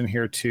Carter's in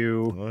here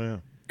too. Oh yeah.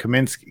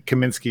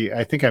 Kaminsky.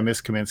 I think I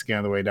missed Kaminsky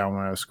on the way down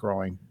when I was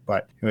scrolling.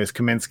 But anyways,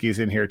 Kaminsky's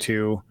in here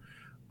too.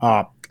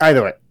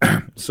 Either way,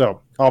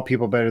 so all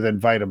people better than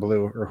Vita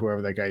Blue or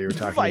whoever that guy you were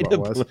talking about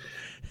was.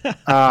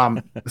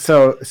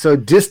 So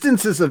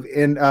distances of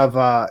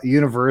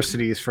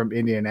universities from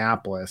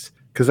Indianapolis,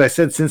 because I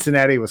said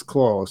Cincinnati was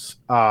close.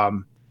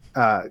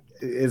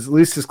 Is at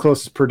least as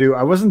close as Purdue.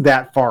 I wasn't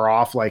that far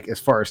off, like as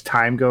far as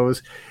time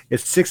goes.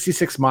 It's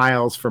 66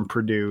 miles from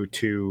Purdue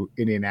to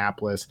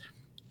Indianapolis.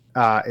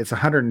 It's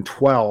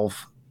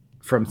 112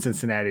 from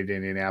Cincinnati to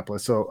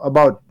Indianapolis, so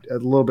about a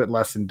little bit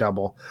less than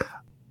double.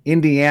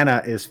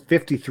 Indiana is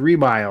 53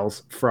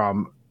 miles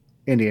from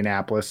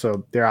Indianapolis,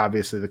 so they're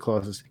obviously the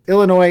closest.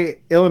 Illinois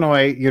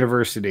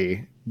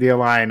University, the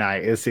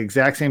Illini, is the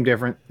exact same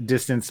different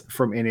distance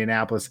from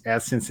Indianapolis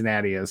as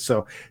Cincinnati is.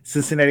 So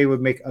Cincinnati would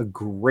make a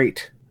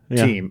great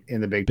team in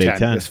the Big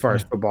Ten as far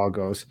as football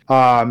goes.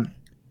 And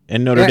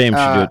Notre Dame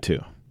should do it too.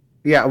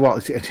 Yeah, well,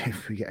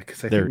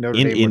 because I think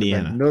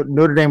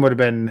Notre Dame would have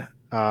been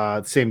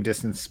same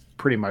distance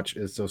pretty much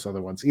as those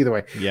other ones. Either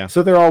way,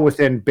 so they're all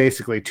within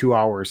basically 2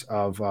 hours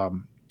of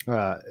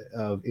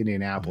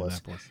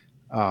Indianapolis.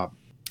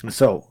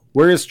 So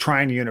where is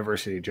Trine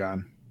University,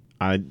 John?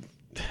 I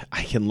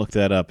can look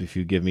that up if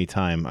you give me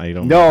time. I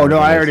don't. No,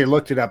 I already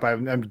looked it up.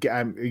 I'm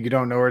you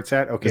don't know where it's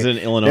at? Okay, is it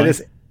in Illinois? That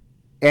is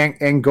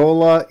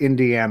Angola,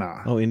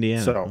 Indiana. Oh,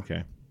 Indiana. So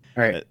okay.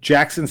 All right,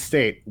 Jackson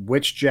State.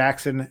 Which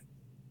Jackson?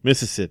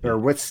 Mississippi. Or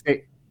what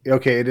state?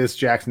 Okay, it is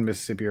Jackson,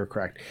 Mississippi. You're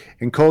correct.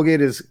 And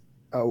Colgate is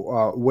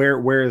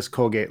where is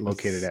Colgate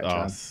located at,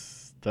 John?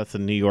 That's a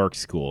New York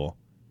school.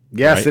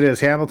 Yes, right? It is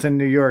Hamilton,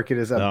 New York. It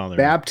is a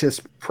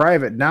Baptist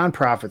private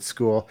nonprofit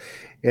school,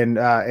 and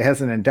it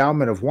has an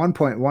endowment of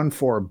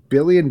 $1.14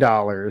 billion,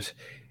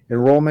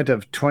 enrollment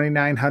of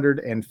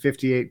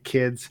 2,958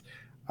 kids,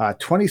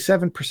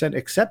 27%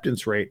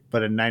 acceptance rate,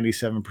 but a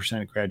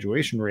 97%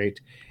 graduation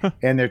rate,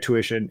 and their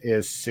tuition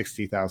is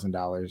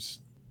 $60,000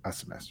 a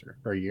semester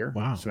or a year,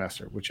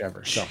 semester,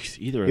 whichever. So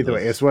either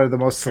way, it's one of the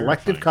most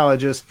selective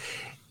colleges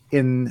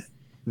in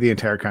the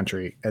entire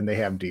country, and they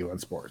have D1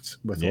 sports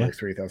with only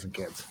 3,000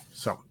 kids.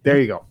 So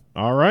there you go.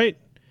 All right.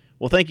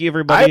 Well, thank you,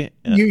 everybody.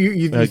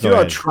 You threw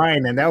out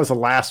Trine, and that was the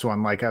last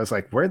one. Like I was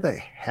like, where the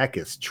heck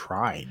is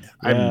Trine?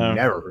 I've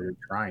never heard of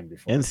Trine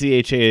before.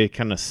 NCHA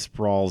kind of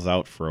sprawls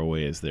out for a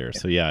ways there.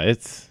 So I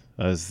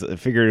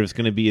figured it was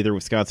going to be either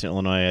Wisconsin,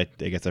 Illinois.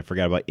 I guess I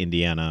forgot about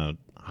Indiana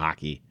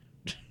hockey.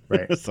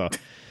 Right. So.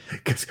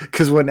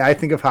 Because when I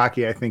think of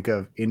hockey, I think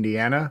of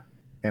Indiana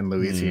and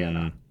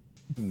Louisiana.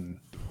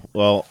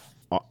 Well,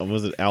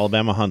 was it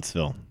Alabama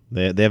Huntsville?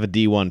 They have a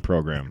D1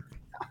 program.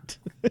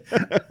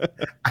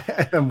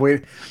 I'm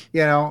waiting.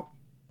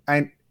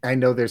 I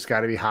know there's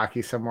got to be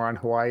hockey somewhere on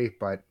Hawaii,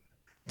 but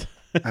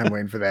I'm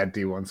waiting for that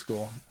D1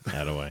 school.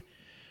 That-a-way.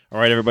 All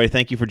right, everybody.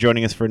 Thank you for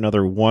joining us for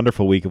another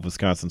wonderful week of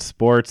Wisconsin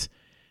sports.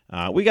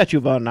 We got you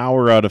about an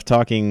hour out of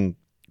talking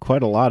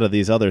quite a lot of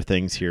these other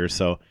things here,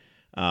 so.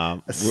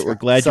 We're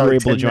glad you were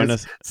able to join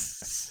us.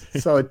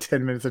 So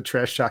 10 minutes of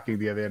trash talking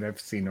the other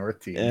NFC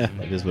North team. Yeah,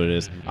 it is what it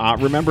is.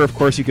 Remember, of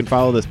course, you can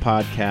follow this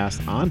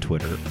podcast on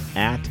Twitter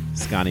at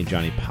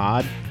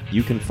SconnieJohnnyPod.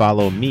 You can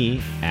follow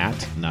me at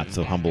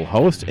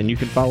NotSoHumbleHost, and you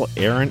can follow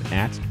Aaron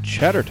at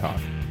Cheddar Talk.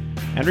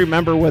 And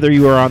remember, whether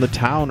you are on the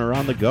town or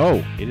on the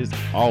go, it is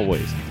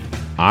always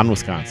on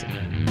Wisconsin.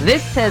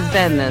 This has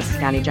been the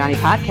Scotty Johnny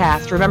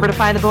Podcast. Remember to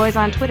find the boys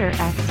on Twitter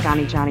at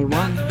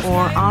SconnieJohnny1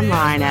 or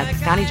online at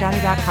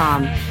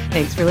SconnieJohnny.com.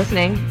 Thanks for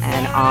listening,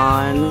 and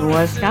on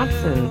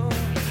Wisconsin.